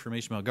get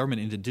information about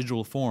government into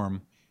digital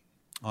form,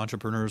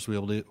 entrepreneurs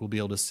will be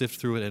able to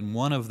sift through it, and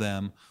one of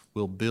them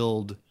will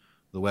build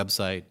the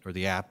website or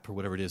the app or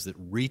whatever it is that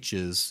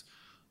reaches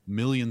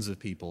millions of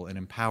people and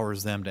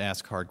empowers them to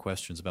ask hard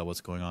questions about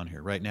what's going on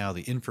here. Right now,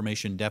 the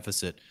information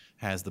deficit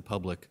has the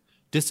public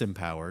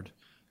disempowered.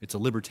 It's a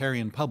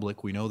libertarian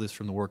public. We know this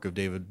from the work of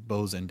David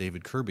Bose and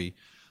David Kirby,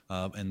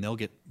 and they'll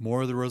get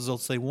more of the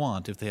results they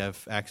want if they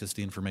have access to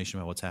the information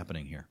about what's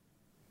happening here.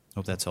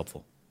 Hope that's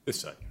helpful. This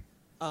side.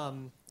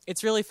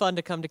 It's really fun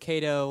to come to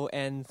Cato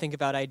and think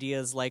about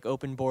ideas like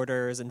open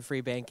borders and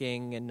free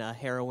banking and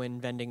heroin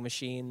vending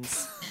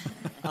machines.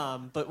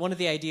 But one of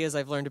the ideas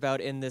I've learned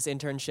about in this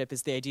internship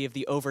is the idea of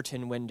the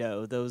Overton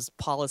window, those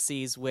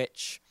policies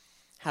which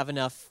have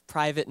enough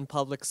private and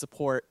public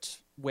support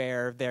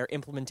where their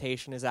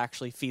implementation is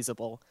actually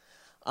feasible.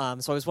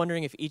 So I was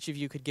wondering if each of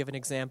you could give an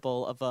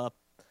example of a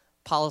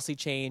policy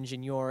change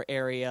in your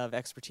area of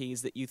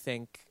expertise that you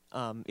think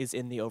is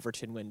in the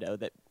Overton window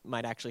that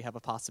might actually have a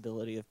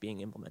possibility of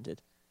being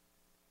implemented.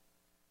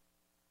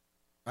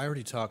 I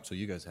already talked, so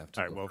you guys have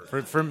to. All right.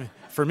 Well,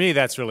 for me,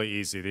 that's really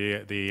easy.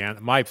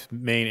 My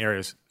main area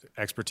of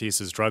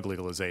expertise is drug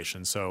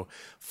legalization. So,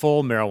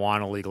 full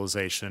marijuana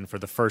legalization for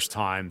the first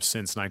time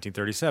since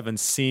 1937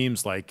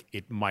 seems like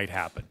it might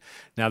happen.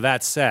 Now,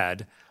 that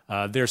said,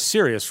 there's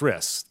serious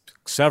risks.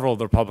 Several of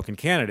the Republican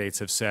candidates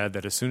have said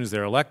that as soon as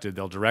they're elected,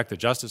 they'll direct the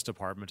Justice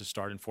Department to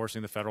start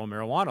enforcing the federal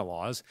marijuana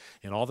laws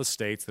in all the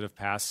states that have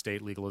passed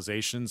state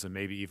legalizations and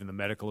maybe even the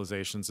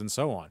medicalizations and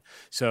so on.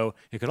 So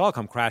it could all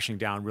come crashing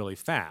down really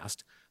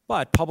fast,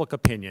 but public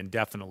opinion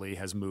definitely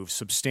has moved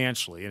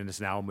substantially and is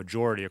now a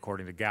majority,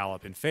 according to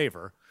Gallup, in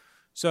favor.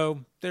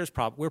 So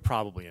we're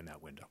probably in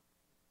that window.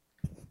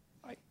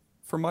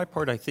 For my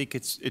part, I think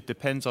it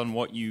depends on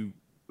what you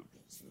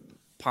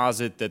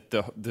posit that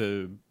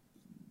the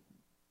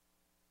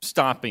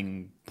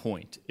stopping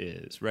point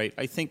is, right?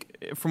 I think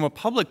from a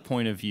public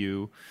point of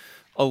view,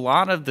 a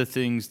lot of the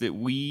things that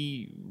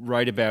we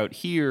write about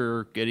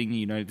here, getting the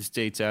United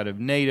States out of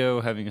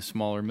NATO, having a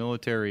smaller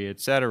military, et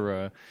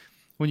cetera,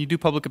 when you do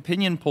public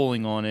opinion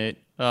polling on it,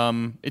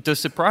 it does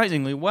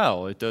surprisingly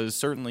well. It does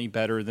certainly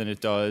better than it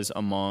does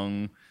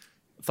among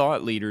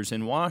thought leaders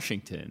in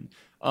Washington.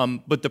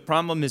 But the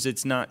problem is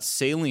it's not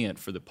salient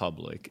for the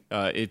public.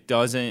 It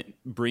doesn't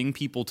bring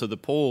people to the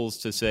polls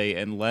to say,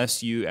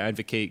 unless you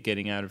advocate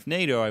getting out of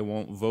NATO, I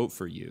won't vote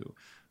for you.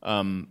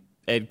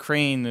 Ed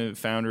Crane, the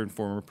founder and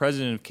former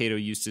president of Cato,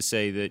 used to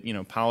say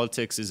that,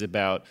 politics is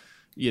about,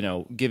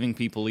 giving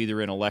people either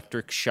an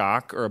electric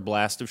shock or a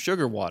blast of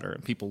sugar water.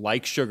 And people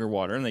like sugar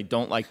water and they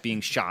don't like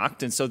being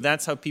shocked. And so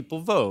that's how people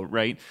vote,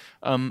 right?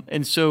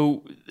 And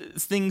so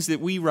things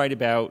that we write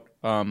about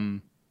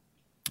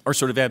are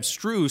sort of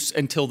abstruse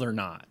until they're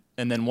not.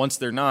 And then once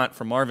they're not,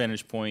 from our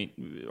vantage point,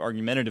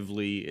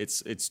 argumentatively,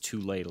 it's too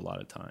late a lot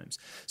of times.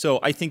 So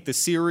I think the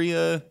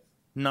Syria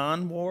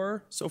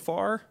non-war so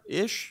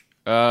far-ish,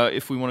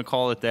 if we want to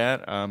call it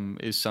that,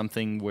 is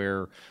something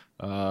where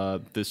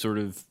the sort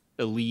of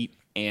elite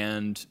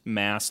and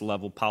mass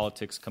level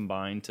politics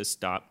combine to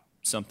stop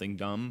something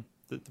dumb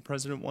that the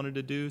president wanted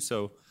to do.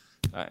 So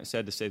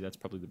sad to say that's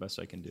probably the best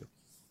I can do.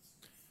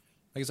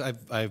 I guess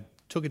I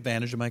took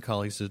advantage of my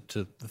colleagues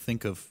to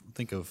think of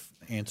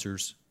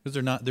answers, because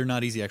they're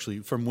not easy actually.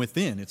 From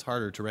within, it's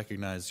harder to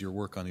recognize your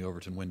work on the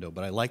Overton window.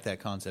 But I like that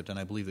concept, and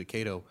I believe that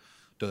Cato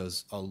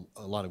does a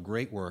lot of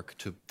great work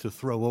to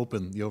throw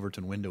open the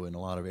Overton window in a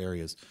lot of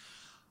areas.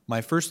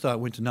 My first thought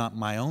went to not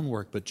my own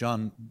work, but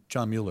John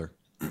Mueller,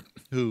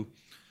 who,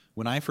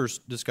 when I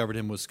first discovered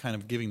him, was kind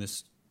of giving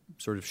this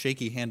sort of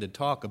shaky-handed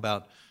talk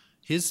about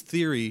his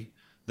theory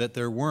that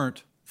there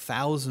weren't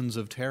thousands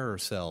of terror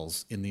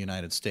cells in the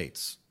United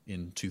States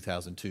in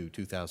 2002,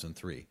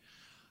 2003.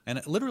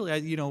 And literally,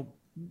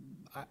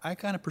 I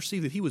kind of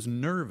perceived that he was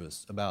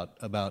nervous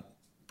about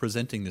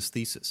presenting this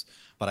thesis.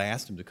 But I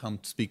asked him to come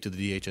speak to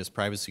the DHS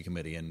Privacy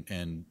Committee,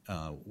 and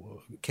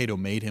Cato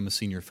made him a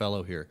senior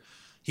fellow here.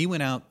 He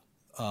went out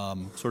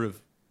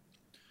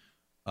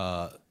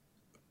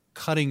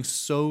cutting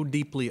so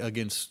deeply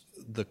against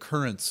the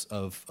currents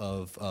of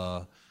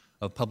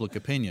public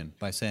opinion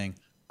by saying,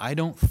 I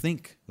don't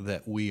think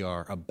that we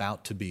are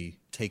about to be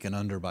taken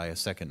under by a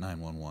second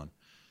 911.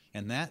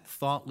 And that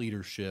thought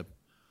leadership,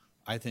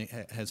 I think,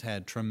 has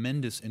had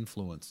tremendous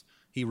influence.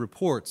 He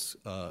reports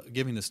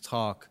giving this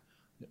talk,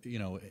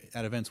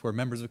 at events where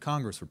members of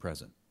Congress were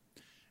present.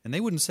 And they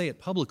wouldn't say it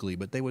publicly,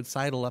 but they would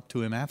sidle up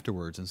to him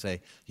afterwards and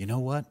say, you know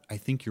what, I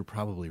think you're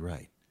probably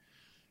right.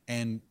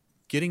 And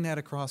getting that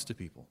across to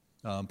people,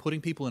 putting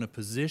people in a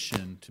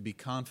position to be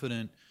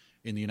confident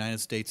in the United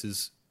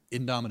States'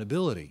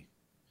 indomitability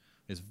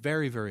is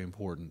very, very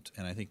important.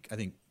 And I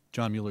think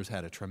John Mueller's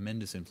had a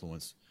tremendous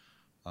influence.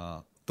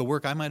 The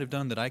work I might have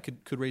done that I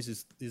could raise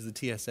is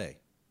the TSA.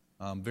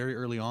 Very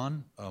early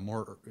on,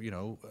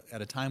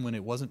 at a time when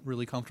it wasn't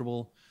really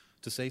comfortable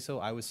to say so,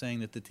 I was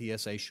saying that the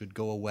TSA should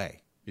go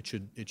away. It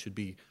should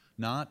be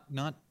not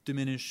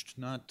diminished,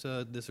 not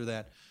this or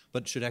that,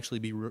 but should actually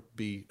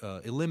be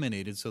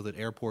eliminated so that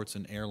airports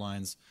and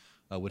airlines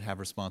would have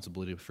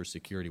responsibility for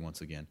security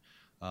once again.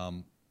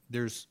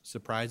 There's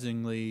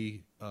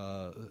surprisingly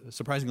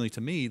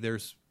to me,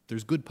 there's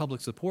good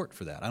public support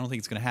for that. I don't think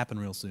it's going to happen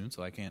real soon,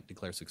 so I can't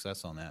declare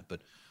success on that.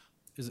 But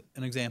is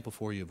an example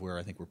for you of where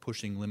I think we're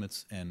pushing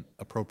limits and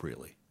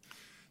appropriately.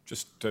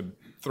 Just to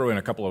throw in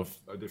a couple of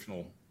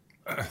additional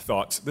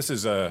thoughts. This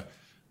is a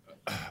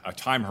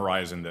time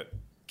horizon that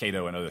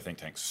Cato and other think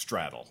tanks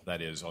straddle.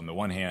 That is, on the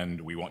one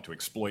hand, we want to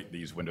exploit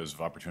these windows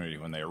of opportunity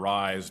when they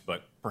arise,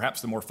 but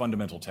perhaps the more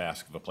fundamental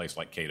task of a place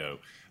like Cato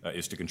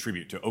is to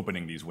contribute to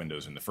opening these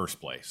windows in the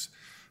first place.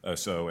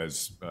 So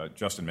as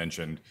Justin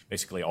mentioned,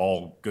 basically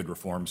all good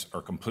reforms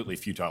are completely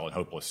futile and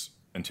hopeless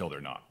until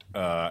they're not.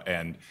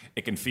 And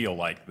it can feel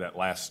like that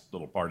last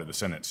little part of the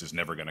sentence is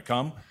never going to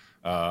come.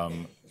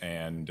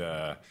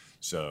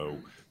 So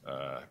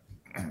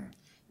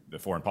the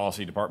Foreign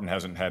Policy Department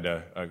hasn't had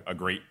a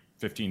great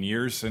 15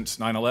 years since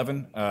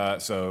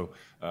 9/11. So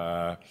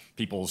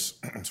people's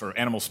sort of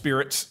animal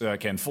spirits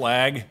can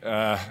flag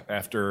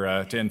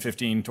after 10,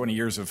 15, 20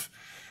 years of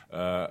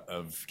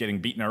getting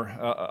beaten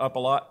up a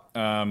lot.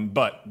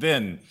 But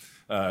then,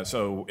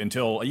 so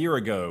until a year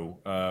ago,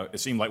 it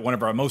seemed like one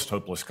of our most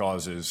hopeless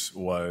causes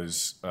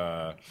was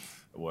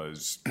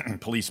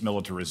police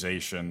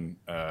militarization,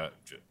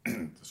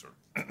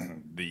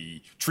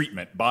 the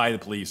treatment by the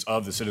police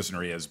of the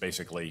citizenry as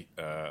basically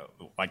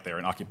like they're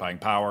an occupying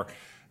power.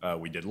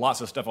 We did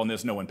lots of stuff on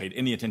this. No one paid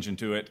any attention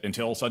to it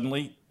until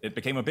suddenly it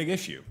became a big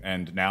issue.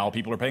 And now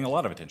people are paying a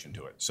lot of attention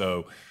to it.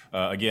 So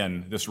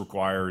again, this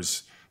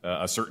requires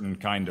a certain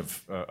kind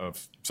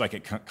of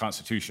psychic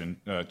constitution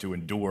to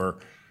endure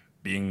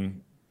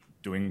doing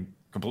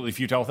completely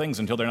futile things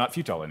until they're not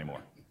futile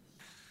anymore.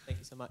 Thank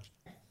you so much.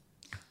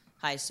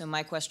 Hi, so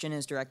my question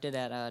is directed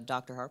at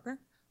Dr. Harper.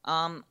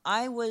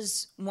 I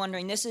was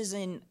wondering, this is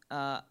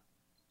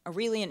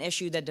really an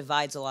issue that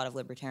divides a lot of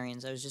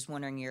libertarians. I was just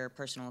wondering your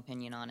personal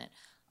opinion on it.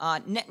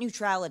 Net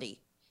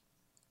neutrality.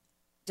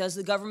 Does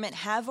the government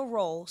have a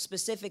role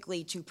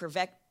specifically to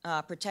protect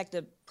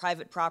the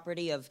private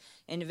property of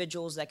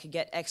individuals that could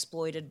get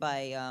exploited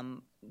by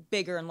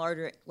bigger and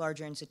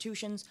larger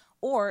institutions,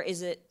 or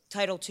is it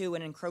Title II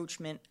an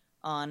encroachment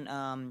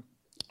on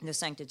the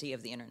sanctity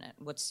of the internet?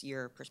 What's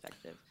your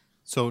perspective?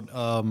 So,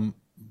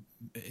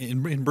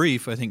 in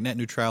brief, I think net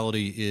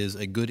neutrality is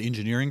a good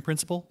engineering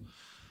principle,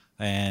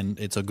 and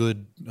it's a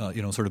good,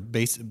 sort of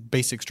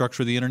basic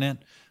structure of the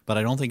internet. But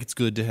I don't think it's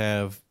good to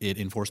have it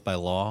enforced by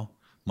law,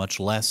 much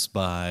less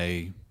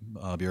by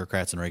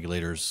bureaucrats and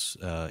regulators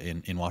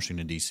in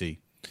Washington, D.C.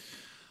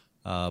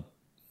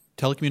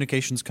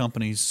 Telecommunications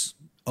companies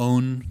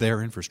own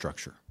their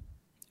infrastructure,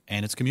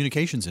 and it's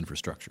communications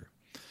infrastructure.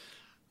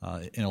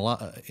 In a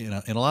lot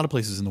of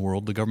places in the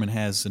world, the government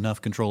has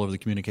enough control over the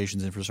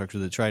communications infrastructure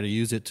to try to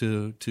use it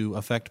to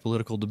affect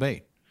political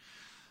debate.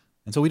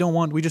 And so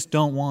we just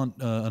don't want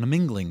an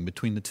mingling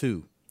between the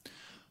two.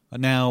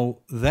 Now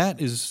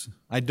that is,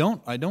 I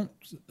don't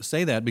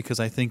say that because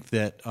I think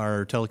that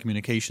our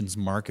telecommunications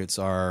markets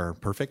are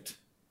perfect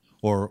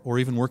or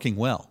even working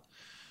well.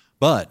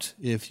 But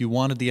if you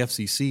wanted the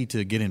FCC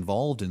to get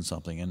involved in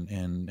something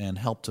and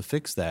help to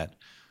fix that,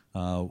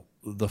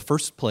 the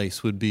first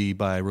place would be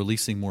by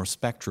releasing more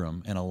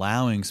spectrum and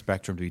allowing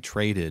spectrum to be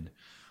traded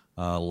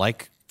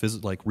like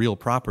real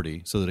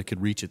property so that it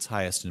could reach its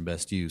highest and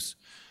best use.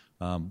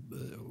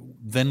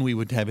 Then we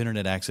would have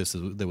internet access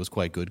that was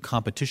quite good.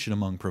 Competition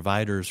among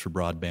providers for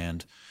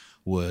broadband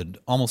would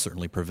almost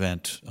certainly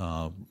prevent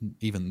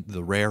even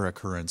the rare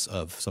occurrence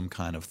of some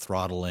kind of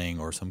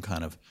throttling or some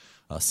kind of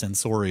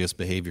censorious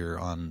behavior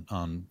on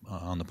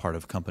the part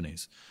of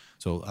companies.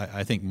 So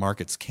I think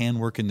markets can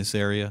work in this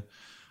area.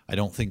 I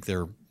don't think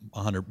they're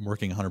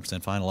working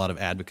 100% fine. A lot of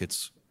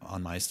advocates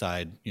on my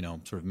side,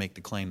 sort of make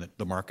the claim that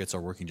the markets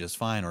are working just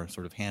fine, or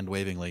sort of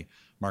hand-wavingly,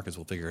 markets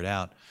will figure it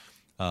out.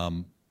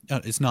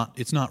 It's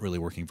not really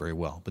working very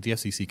well, but the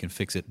FCC can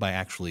fix it by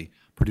actually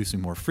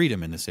producing more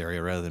freedom in this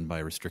area rather than by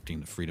restricting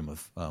the freedom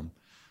of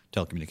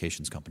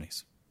telecommunications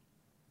companies.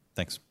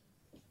 Thanks.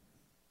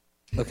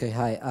 Okay,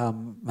 hi.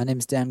 My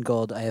name's Dan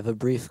Gold. I have a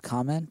brief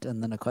comment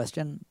and then a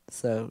question.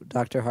 So,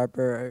 Dr.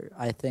 Harper,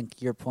 I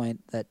think your point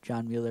that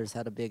John Mueller's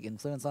had a big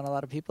influence on a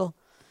lot of people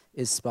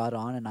is spot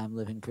on, and I'm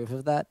living proof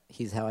of that.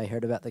 He's how I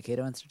heard about the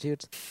Cato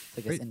Institute.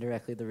 I guess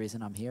indirectly the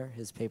reason I'm here.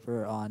 His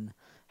paper on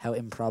how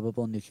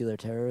improbable nuclear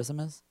terrorism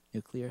is.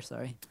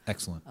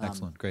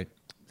 Excellent, great.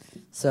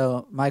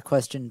 So my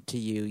question to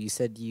you, you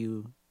said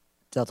you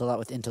dealt a lot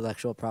with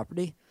intellectual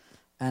property,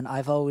 and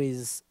I've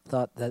always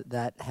thought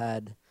that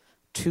had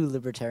two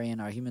libertarian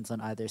arguments on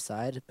either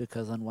side,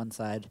 because on one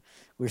side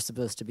we're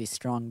supposed to be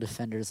strong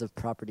defenders of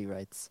property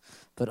rights,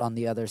 but on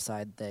the other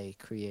side they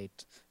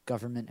create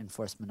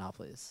government-enforced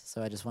monopolies.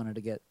 So I just wanted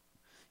to get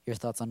your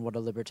thoughts on what a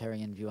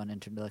libertarian view on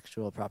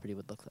intellectual property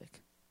would look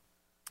like.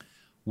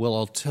 Well,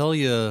 I'll tell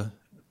you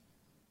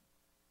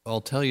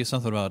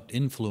something about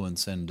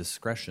influence and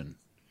discretion.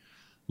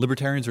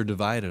 Libertarians are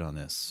divided on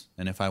this,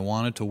 and if I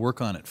wanted to work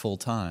on it full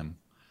time,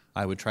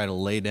 I would try to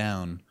lay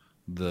down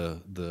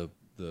the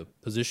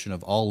position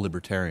of all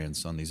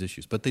libertarians on these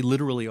issues. But they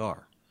literally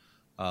are.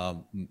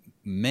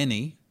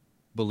 Many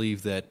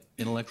believe that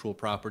intellectual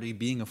property,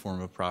 being a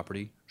form of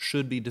property,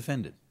 should be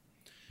defended.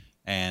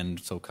 And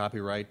so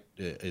copyright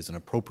is an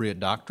appropriate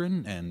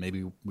doctrine, and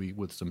maybe we,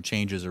 with some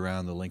changes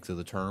around the length of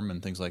the term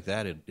and things like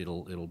that,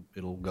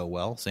 it'll go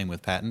well. Same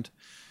with patent.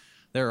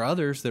 There are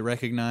others that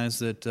recognize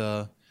that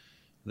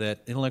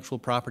that intellectual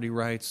property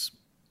rights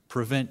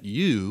prevent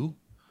you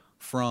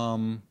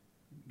from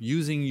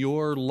using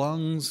your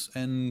lungs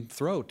and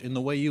throat in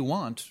the way you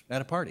want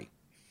at a party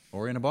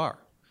or in a bar.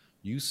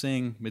 You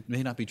sing, it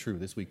may not be true.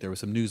 This week there was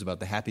some news about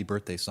the Happy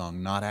Birthday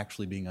song not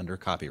actually being under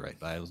copyright,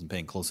 but I wasn't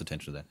paying close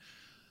attention to that.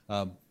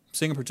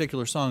 Sing a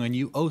particular song and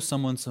you owe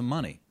someone some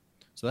money.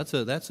 So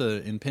that's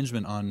a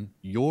impingement on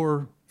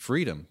your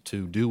freedom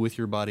to do with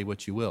your body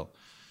what you will.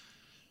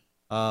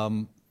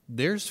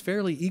 There's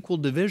fairly equal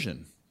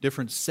division.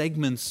 Different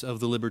segments of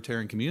the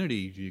libertarian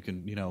community, you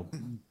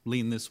can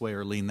lean this way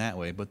or lean that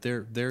way, but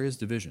there is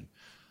division.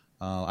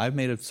 I've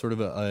made a sort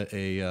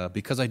of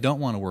because I don't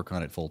want to work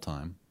on it full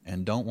time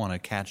and don't want to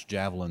catch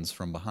javelins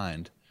from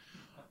behind.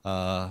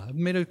 I've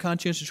made a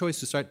conscientious choice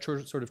to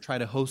sort of try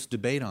to host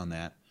debate on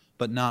that,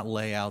 but not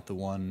lay out the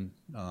one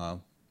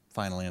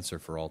final answer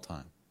for all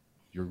time.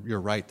 You're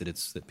right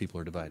that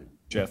people are divided.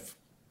 Jeff?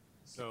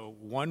 So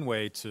one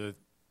way to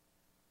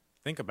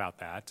think about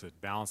that, to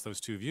balance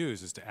those two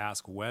views, is to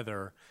ask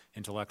whether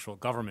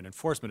government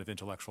enforcement of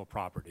intellectual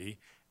property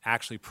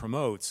actually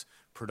promotes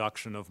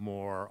production of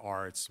more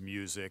arts,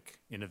 music,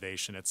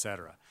 innovation,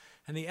 etc.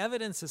 And the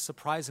evidence is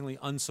surprisingly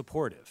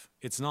unsupportive.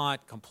 It's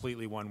not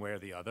completely one way or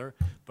the other,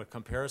 but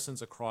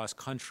comparisons across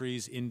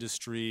countries,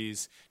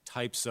 industries,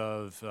 types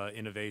of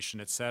innovation,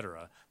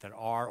 etc., that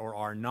are or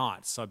are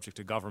not subject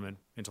to government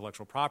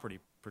intellectual property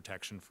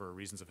protection for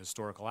reasons of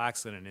historical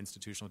accident and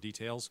institutional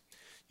details,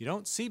 you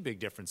don't see big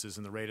differences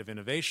in the rate of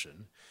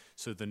innovation.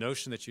 So the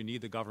notion that you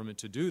need the government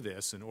to do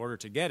this in order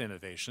to get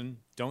innovation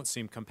don't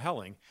seem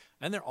compelling.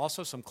 And there are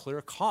also some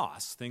clear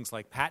costs, things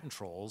like patent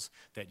trolls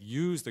that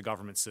use the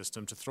government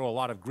system to throw a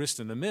lot of grist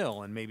in the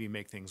mill and maybe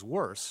make things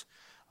worse,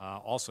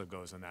 also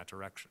goes in that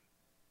direction.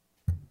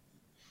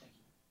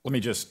 Let me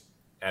just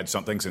add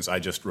something, since I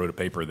just wrote a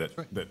paper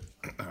that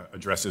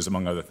addresses,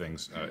 among other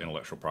things,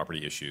 intellectual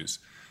property issues.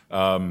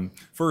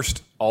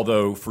 First,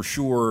 although for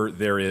sure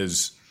there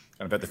is,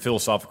 kind of at the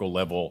philosophical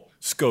level,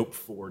 scope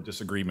for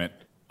disagreement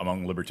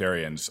among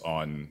libertarians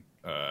on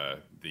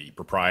the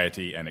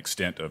propriety and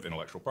extent of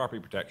intellectual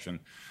property protection,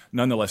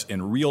 nonetheless,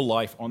 in real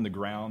life on the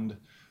ground,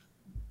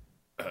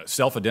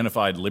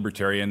 self-identified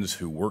libertarians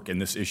who work in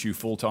this issue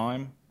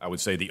full-time, I would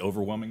say the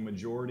overwhelming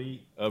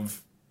majority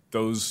of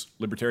those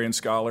libertarian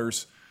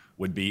scholars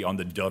would be on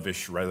the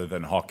dovish rather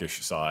than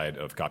hawkish side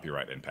of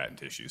copyright and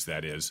patent issues.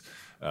 That is,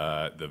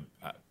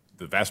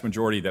 the vast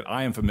majority that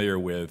I am familiar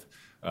with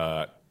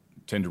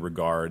tend to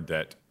regard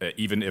that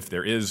even if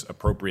there is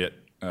appropriate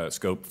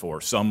scope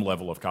for some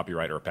level of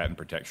copyright or patent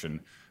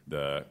protection,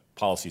 the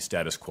policy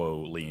status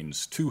quo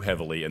leans too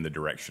heavily in the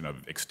direction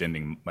of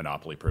extending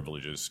monopoly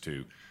privileges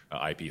to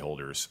IP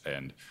holders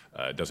and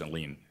doesn't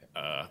lean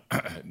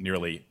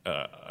nearly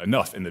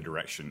enough in the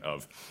direction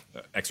of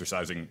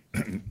exercising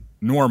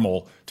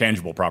normal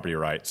tangible property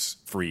rights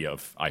free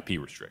of IP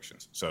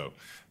restrictions. So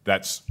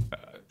that's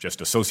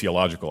just a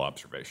sociological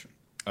observation.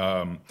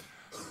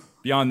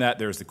 Beyond that,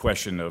 there's the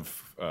question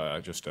of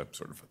just a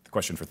sort of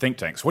question for think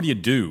tanks. What do you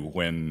do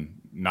when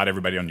not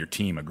everybody on your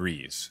team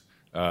agrees?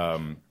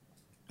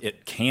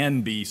 It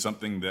can be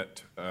something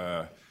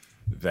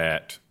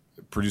that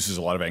produces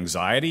a lot of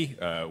anxiety.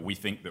 We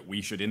think that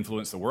we should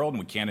influence the world,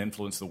 and we can't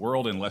influence the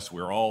world unless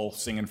we're all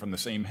singing from the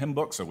same hymn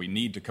book. So we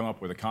need to come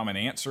up with a common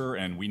answer,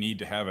 and we need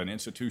to have an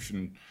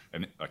institution,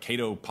 a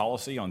Cato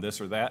policy on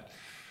this or that.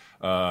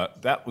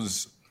 That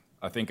was,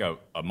 I think, a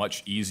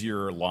much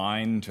easier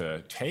line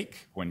to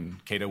take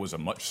when Cato was a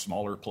much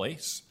smaller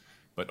place.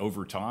 But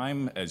over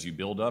time, as you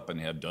build up and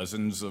have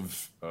dozens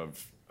of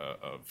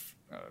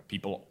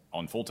people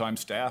on full-time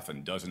staff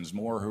and dozens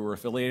more who are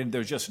affiliated,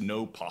 there's just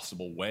no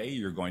possible way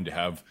you're going to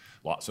have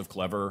lots of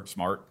clever,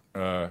 smart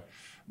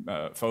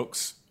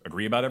folks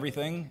agree about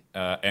everything.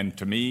 And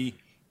to me,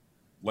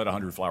 let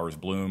 100 flowers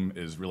bloom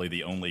is really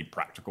the only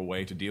practical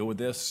way to deal with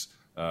this.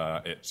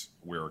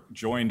 We're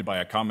joined by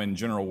a common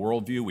general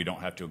worldview. We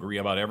don't have to agree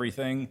about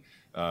everything.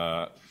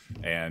 So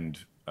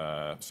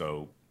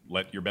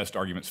let your best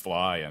arguments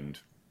fly, and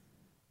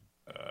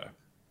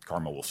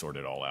karma will sort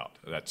it all out.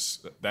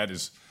 That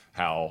is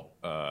how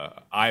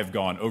I've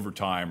gone over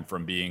time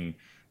from being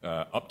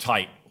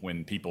uptight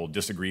when people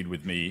disagreed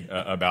with me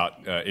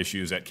about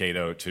issues at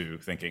Cato to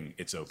thinking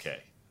it's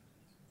okay.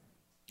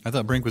 I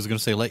thought Brink was going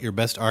to say, let your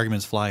best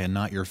arguments fly and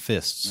not your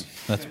fists.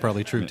 That's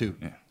probably true, too.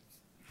 Yeah.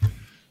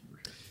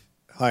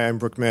 Hi, I'm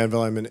Brooke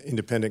Manville. I'm an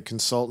independent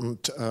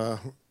consultant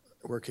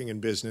working in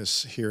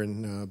business here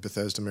in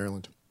Bethesda,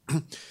 Maryland.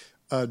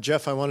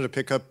 Jeff, I wanted to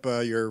pick up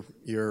your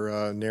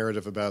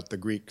narrative about the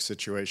Greek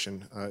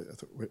situation.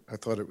 I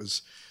thought it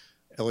was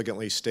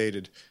elegantly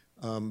stated.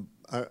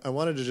 I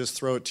wanted to just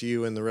throw it to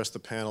you and the rest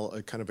of the panel,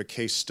 a kind of a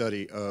case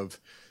study of,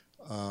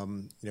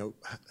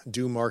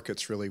 do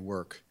markets really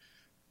work?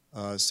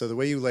 So the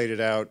way you laid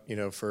it out,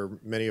 for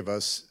many of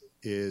us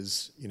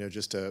is,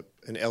 just an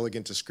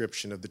elegant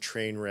description of the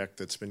train wreck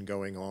that's been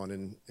going on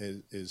and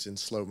is in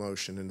slow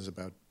motion and is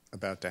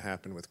about to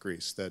happen with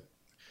Greece. That,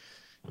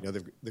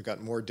 they've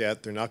got more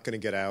debt. They're not going to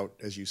get out,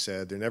 as you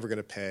said. They're never going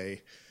to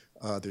pay.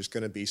 There's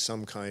going to be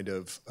some kind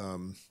of,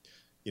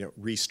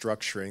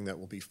 restructuring that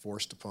will be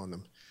forced upon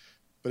them.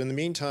 But in the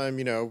meantime,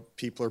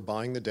 people are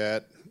buying the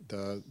debt.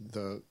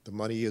 The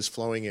money is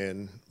flowing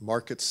in.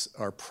 Markets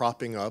are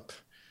propping up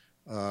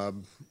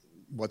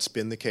what's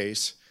been the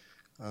case.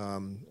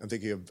 I'm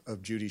thinking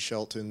of Judy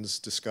Shelton's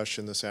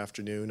discussion this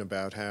afternoon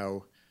about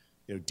how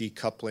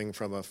decoupling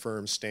from a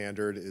firm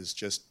standard is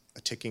just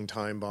a ticking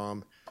time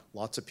bomb.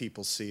 Lots of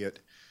people see it.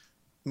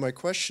 My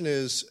question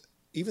is,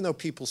 even though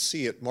people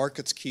see it,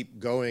 markets keep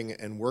going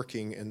and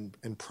working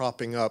and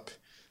propping up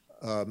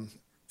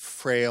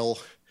frail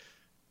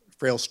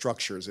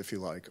structures, if you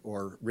like,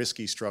 or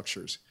risky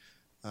structures.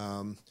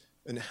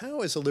 And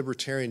how, as a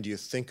libertarian, do you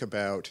think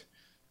about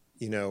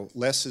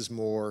less is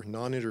more,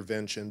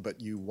 non-intervention, but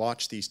you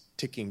watch these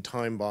ticking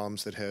time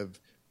bombs that have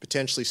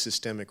potentially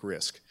systemic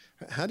risk?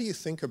 How do you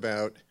think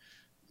about,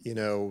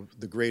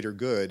 the greater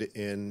good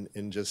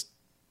in just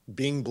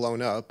being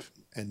blown up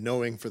and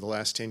knowing for the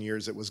last 10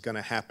 years it was going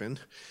to happen?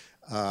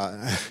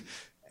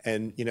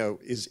 And,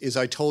 is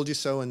I told you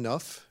so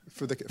enough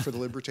for the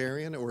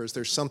libertarian, or is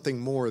there something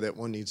more that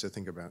one needs to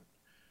think about?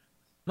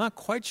 Not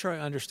quite sure I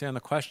understand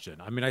the question.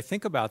 I mean, I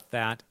think about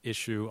that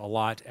issue a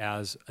lot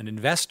as an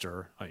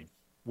investor,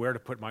 where to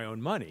put my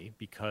own money,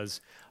 because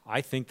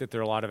I think that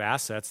there are a lot of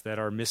assets that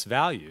are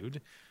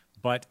misvalued,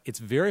 but it's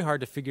very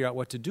hard to figure out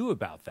what to do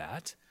about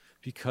that,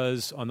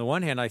 because on the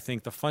one hand, I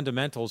think the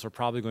fundamentals are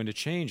probably going to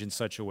change in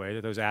such a way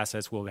that those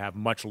assets will have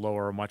much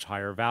lower or much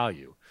higher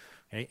value.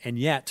 Okay? And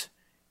yet,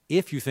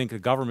 if you think the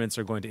governments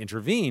are going to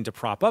intervene to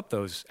prop up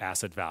those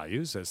asset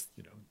values, as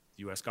the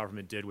U.S.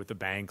 government did with the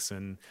banks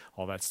and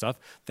all that stuff,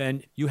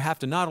 then you have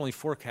to not only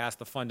forecast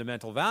the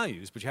fundamental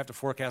values, but you have to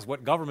forecast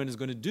what government is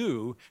going to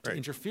do to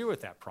interfere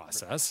with that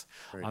process.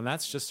 Right. And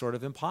that's just sort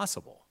of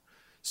impossible.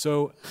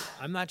 So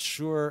I'm not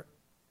sure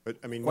where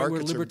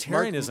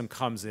libertarianism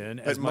comes in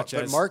as much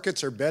as... But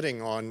markets are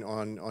betting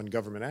on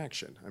government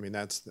action. I mean,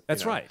 that's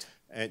right.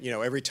 And,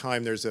 every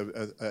time there's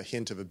a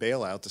hint of a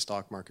bailout, the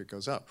stock market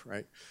goes up,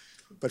 right?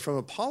 But from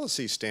a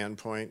policy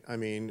standpoint, I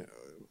mean,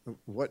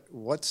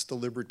 what's the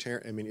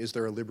libertarian? I mean, is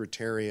there a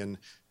libertarian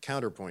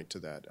counterpoint to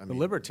that? The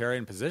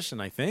libertarian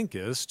position, I think,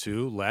 is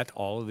to let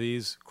all of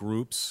these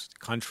groups,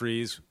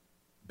 countries,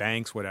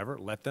 banks, whatever,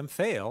 let them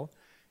fail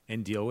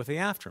and deal with the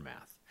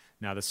aftermath.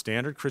 Now, the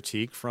standard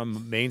critique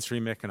from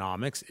mainstream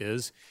economics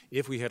is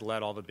if we had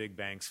let all the big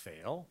banks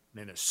fail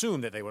and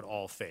assumed that they would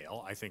all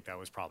fail, I think that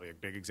was probably a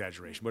big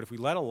exaggeration. But if we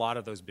let a lot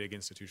of those big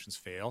institutions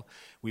fail,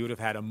 we would have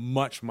had a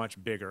much,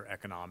 much bigger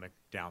economic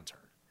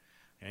downturn.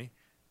 Okay?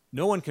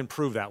 No one can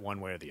prove that one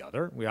way or the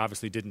other. We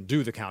obviously didn't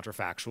do the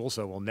counterfactual,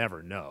 so we'll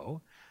never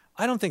know.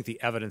 I don't think the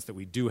evidence that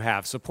we do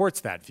have supports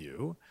that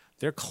view.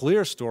 There are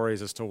clear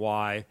stories as to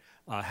why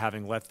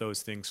having let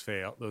those things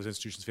fail, those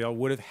institutions fail,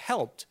 would have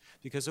helped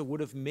because it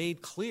would have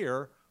made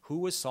clear who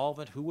was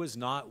solvent, who was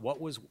not, what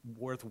was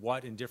worth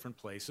what in different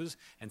places,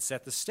 and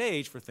set the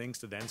stage for things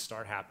to then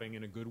start happening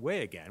in a good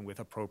way again with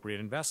appropriate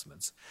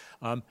investments.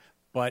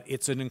 But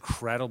it's an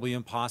incredibly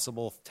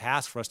impossible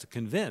task for us to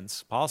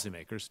convince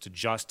policymakers to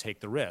just take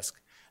the risk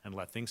and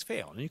let things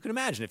fail. And you can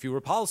imagine if you were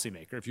a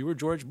policymaker, if you were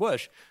George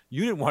Bush,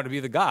 you didn't want to be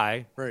the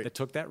guy that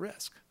took that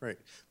risk. Right.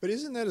 But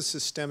isn't that a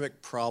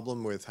systemic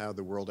problem with how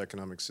the world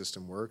economic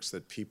system works,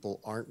 that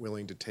people aren't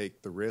willing to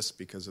take the risk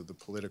because of the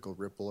political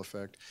ripple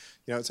effect?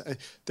 You know, it's,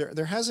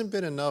 there hasn't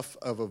been enough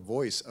of a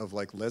voice of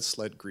like, let's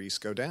let Greece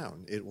go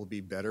down. It will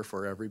be better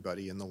for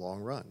everybody in the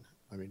long run.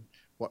 I mean,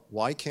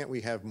 why can't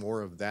we have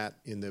more of that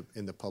in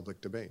the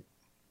public debate?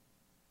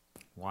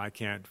 Why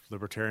can't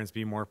libertarians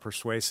be more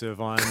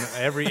persuasive on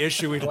every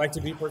issue we'd like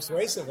to be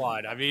persuasive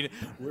on? I mean,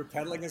 we're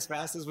pedaling as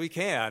fast as we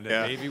can.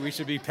 And maybe we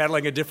should be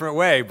pedaling a different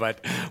way,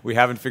 but we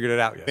haven't figured it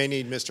out yet. May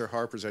need Mr.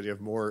 Harper's idea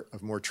of more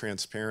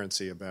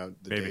transparency about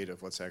the data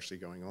of what's actually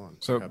going on.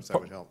 So perhaps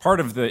that would help. Part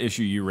of the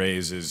issue you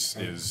raise is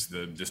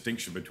the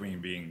distinction between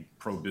being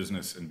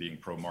pro-business and being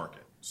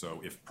pro-market.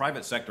 So if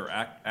private sector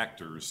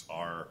actors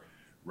are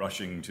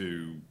rushing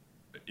to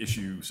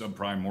issue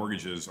subprime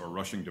mortgages or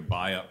rushing to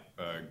buy up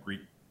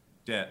Greek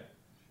debt,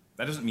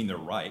 that doesn't mean they're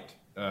right.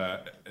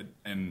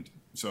 And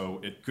so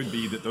it could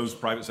be that those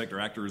private sector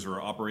actors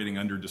are operating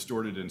under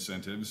distorted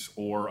incentives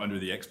or under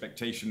the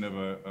expectation of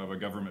a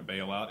government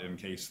bailout in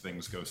case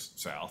things go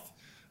south.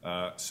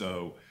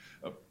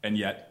 And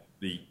yet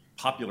the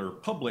popular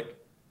public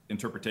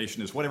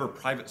interpretation is whatever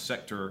private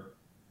sector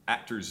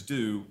actors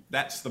do,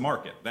 that's the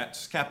market,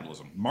 that's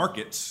capitalism.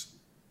 Markets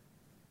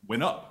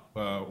went up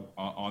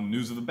on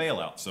news of the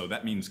bailout, so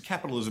that means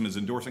capitalism is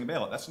endorsing a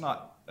bailout. That's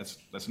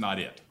not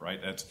it,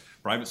 right? That's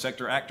private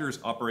sector actors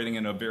operating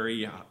in a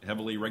very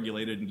heavily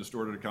regulated and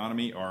distorted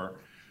economy are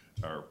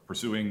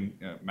pursuing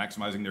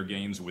maximizing their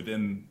gains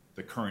within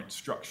the current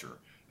structure.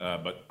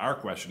 But our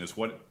question is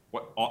what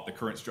ought the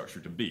current structure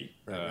to be?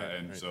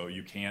 Right. So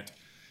you can't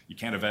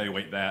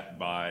evaluate that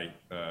by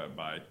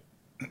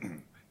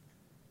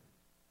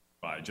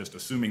just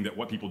assuming that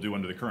what people do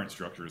under the current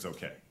structure is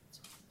okay.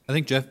 I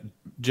think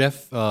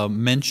Jeff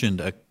mentioned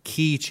a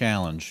key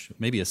challenge,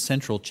 maybe a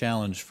central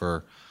challenge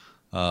for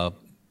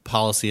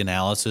policy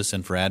analysis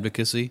and for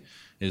advocacy,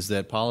 is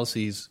that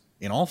policies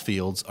in all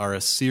fields are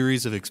a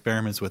series of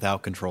experiments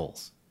without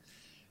controls.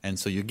 And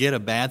so you get a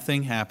bad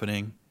thing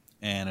happening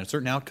and a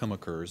certain outcome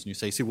occurs, and you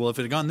say, see, well, if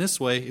it had gone this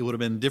way, it would have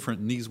been different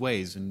in these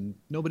ways. And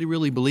nobody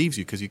really believes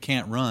you because you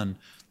can't run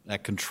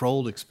that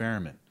controlled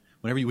experiment.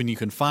 When you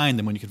can find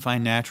them, when you can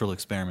find natural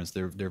experiments,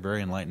 they're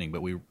very enlightening.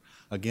 But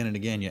again and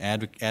again, you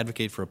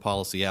advocate for a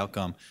policy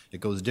outcome. It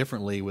goes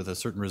differently with a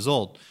certain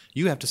result.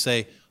 You have to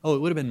say, oh,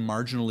 it would have been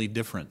marginally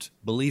different,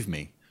 believe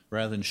me,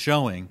 rather than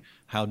showing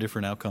how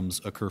different outcomes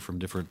occur from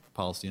different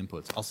policy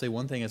inputs. I'll say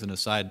one thing as an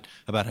aside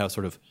about how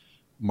sort of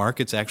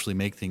markets actually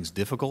make things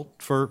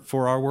difficult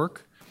for our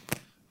work.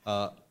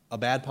 A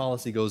bad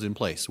policy goes in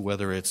place,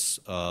 whether it's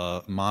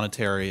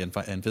monetary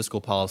and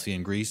fiscal policy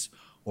in Greece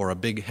or a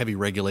big heavy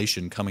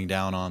regulation coming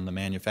down on the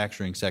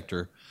manufacturing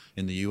sector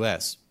in the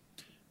U.S.,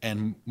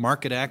 and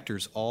market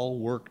actors all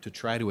work to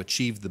try to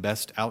achieve the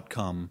best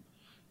outcome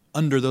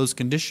under those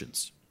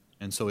conditions.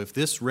 And so if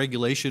this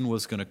regulation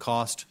was going to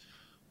cost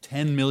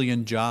 10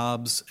 million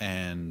jobs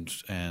and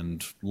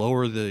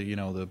lower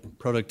the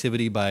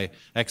productivity by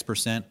X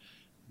percent,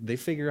 they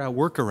figure out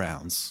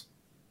workarounds.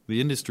 The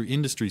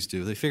industries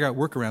do. They figure out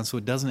workarounds so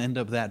it doesn't end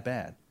up that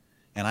bad.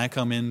 And I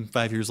come in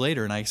 5 years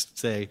later and I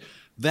say,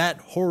 that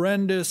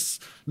horrendous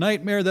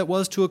nightmare that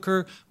was to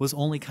occur was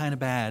only kind of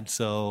bad,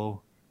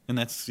 so... And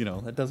that's,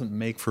 that doesn't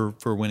make for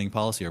winning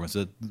policy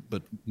arguments.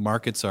 But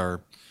markets are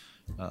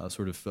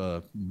sort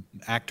of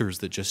actors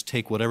that just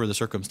take whatever the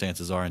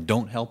circumstances are and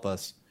don't help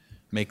us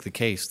make the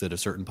case that a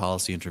certain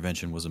policy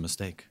intervention was a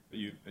mistake.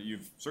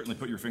 You've certainly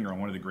put your finger on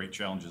one of the great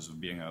challenges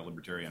of being a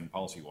libertarian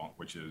policy wonk,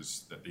 which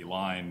is that the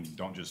line,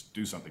 don't just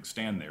do something,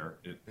 stand there.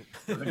 It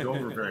doesn't go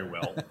over very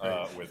well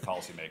with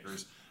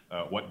policymakers.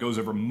 What goes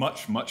over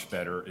much, much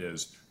better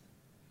is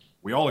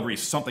we all agree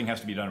something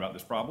has to be done about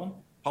this problem.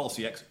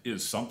 Policy X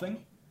is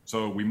something.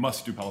 So we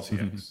must do policy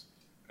X,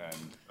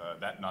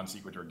 and that non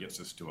sequitur gets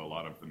us to a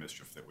lot of the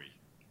mischief that we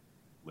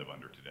live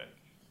under today.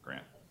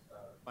 Grant?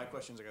 My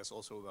question is, I guess,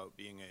 also about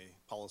being a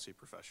policy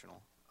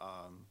professional.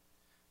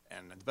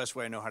 And the best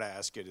way I know how to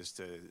ask it is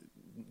to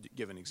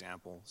give an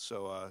example.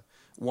 So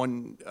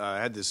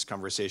I had this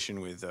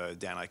conversation with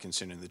Dan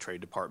Ikinson in the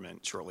Trade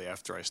Department shortly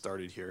after I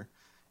started here.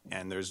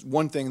 And there's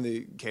one thing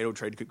the Cato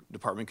Trade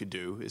Department could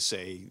do is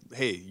say,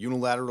 hey,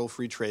 unilateral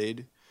free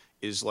trade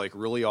is like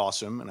really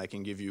awesome, and I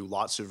can give you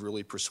lots of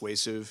really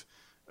persuasive,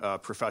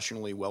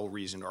 professionally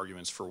well-reasoned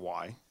arguments for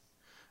why.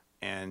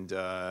 And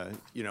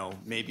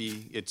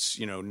maybe it's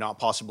not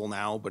possible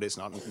now, but it's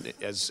not,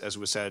 as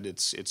was said,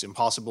 it's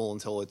impossible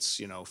until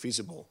it's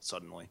feasible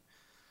suddenly.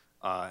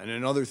 And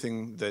another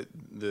thing that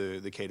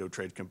the Cato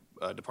Trade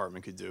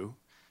Department could do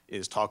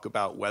is talk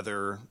about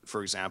whether,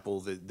 for example,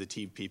 the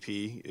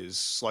TPP is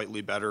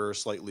slightly better or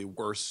slightly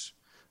worse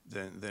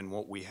than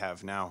what we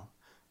have now.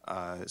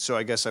 So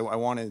I guess I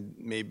wanted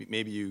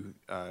maybe you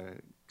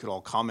could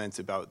all comment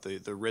about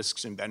the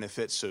risks and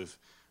benefits of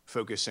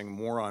focusing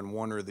more on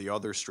one or the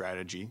other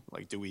strategy.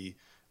 Like, do we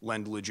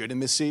lend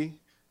legitimacy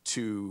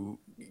to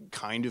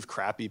kind of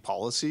crappy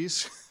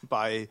policies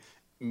by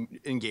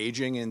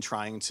engaging in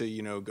trying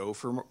to go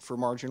for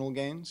marginal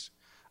gains?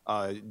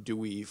 Do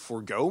we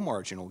forego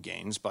marginal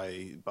gains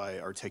by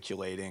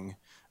articulating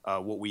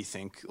what we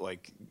think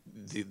like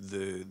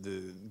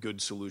the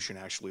good solution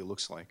actually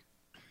looks like?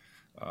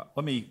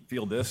 Let me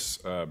field this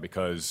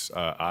because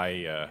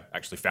I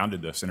actually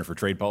founded the Center for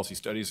Trade Policy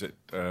Studies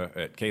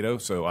at Cato,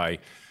 so I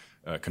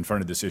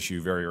confronted this issue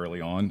very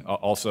early on.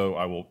 Also,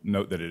 I will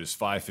note that it is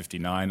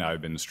 5:59.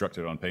 I've been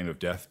instructed on pain of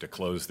death to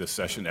close this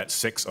session at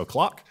 6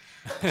 o'clock.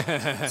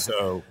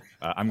 So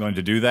I'm going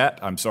to do that.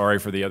 I'm sorry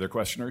for the other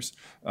questioners.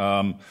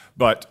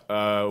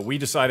 But we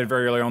decided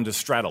very early on to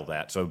straddle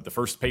that. So the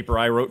first paper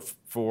I wrote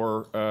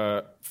for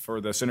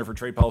the Center for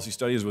Trade Policy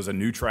Studies was a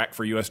new track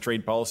for U.S.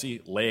 trade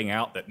policy, laying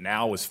out that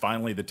now was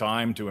finally the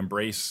time to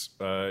embrace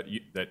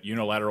that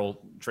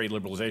unilateral trade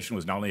liberalization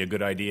was not only a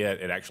good idea,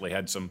 it actually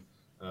had some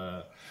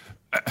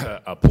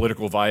a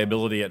political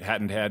viability it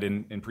hadn't had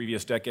in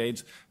previous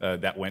decades.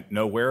 That went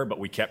nowhere, but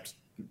we kept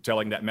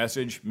telling that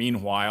message.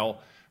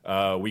 Meanwhile,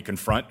 we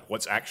confront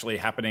what's actually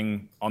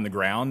happening on the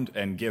ground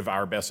and give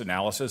our best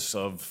analysis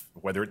of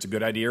whether it's a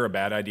good idea or a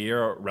bad idea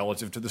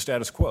relative to the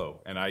status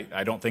quo. And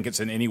I don't think it's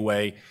in any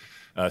way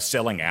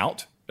selling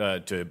out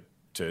to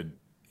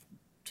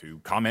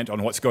comment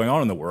on what's going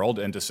on in the world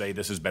and to say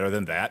this is better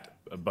than that,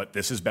 but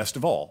this is best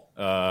of all.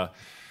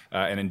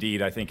 And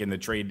indeed, I think in the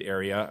trade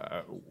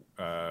area,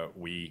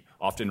 we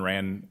often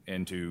ran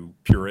into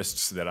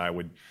purists that I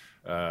would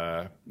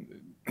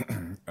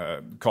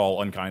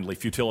call unkindly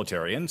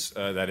futilitarians,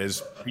 that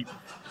is,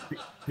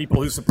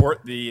 people who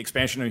support the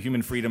expansion of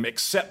human freedom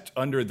except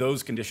under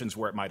those conditions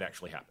where it might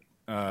actually happen.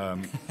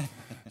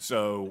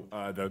 So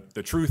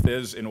the truth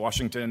is, in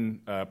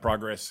Washington,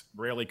 progress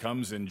rarely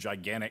comes in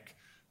gigantic,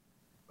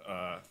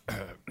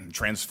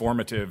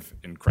 transformative,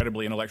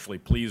 incredibly intellectually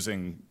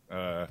pleasing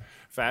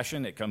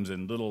fashion. It comes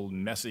in little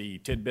messy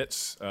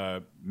tidbits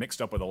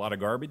mixed up with a lot of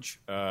garbage,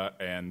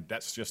 and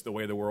that's just the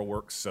way the world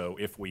works. So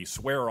if we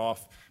swear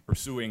off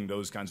pursuing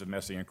those kinds of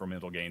messy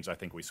incremental gains, I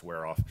think we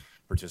swear off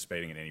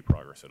participating in any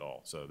progress at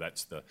all. So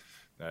that's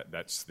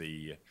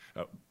the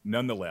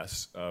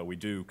nonetheless, we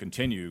do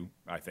continue,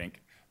 I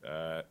think,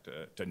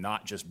 to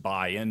not just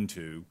buy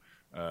into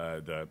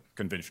the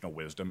conventional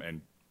wisdom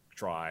and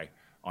try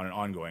on an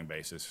ongoing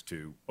basis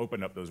to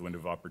open up those window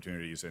of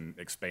opportunities and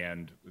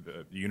expand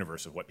the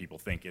universe of what people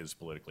think is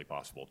politically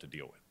possible to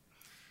deal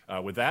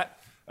with. With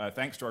that,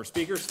 thanks to our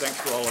speakers, thanks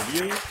to all of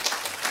you.